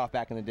like Fedorov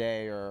back in the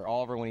day, or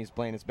Oliver when he's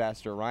playing his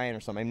best, or Ryan or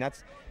something. I mean,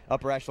 that's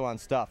upper echelon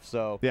stuff.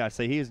 So yeah,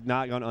 so he is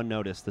not gone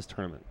unnoticed this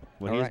tournament.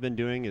 What he's been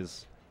doing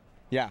is,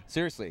 yeah,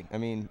 seriously. I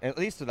mean, at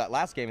least to that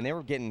last game, and they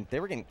were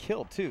getting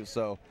killed too.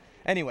 So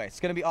anyway, it's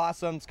going to be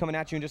awesome. It's coming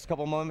at you in just a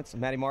couple of moments. I'm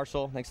Matty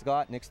Marshall. Thanks a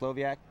lot. Nick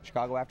Sloviak,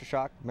 Chicago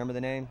Aftershock. Remember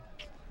the name.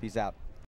 Peace out.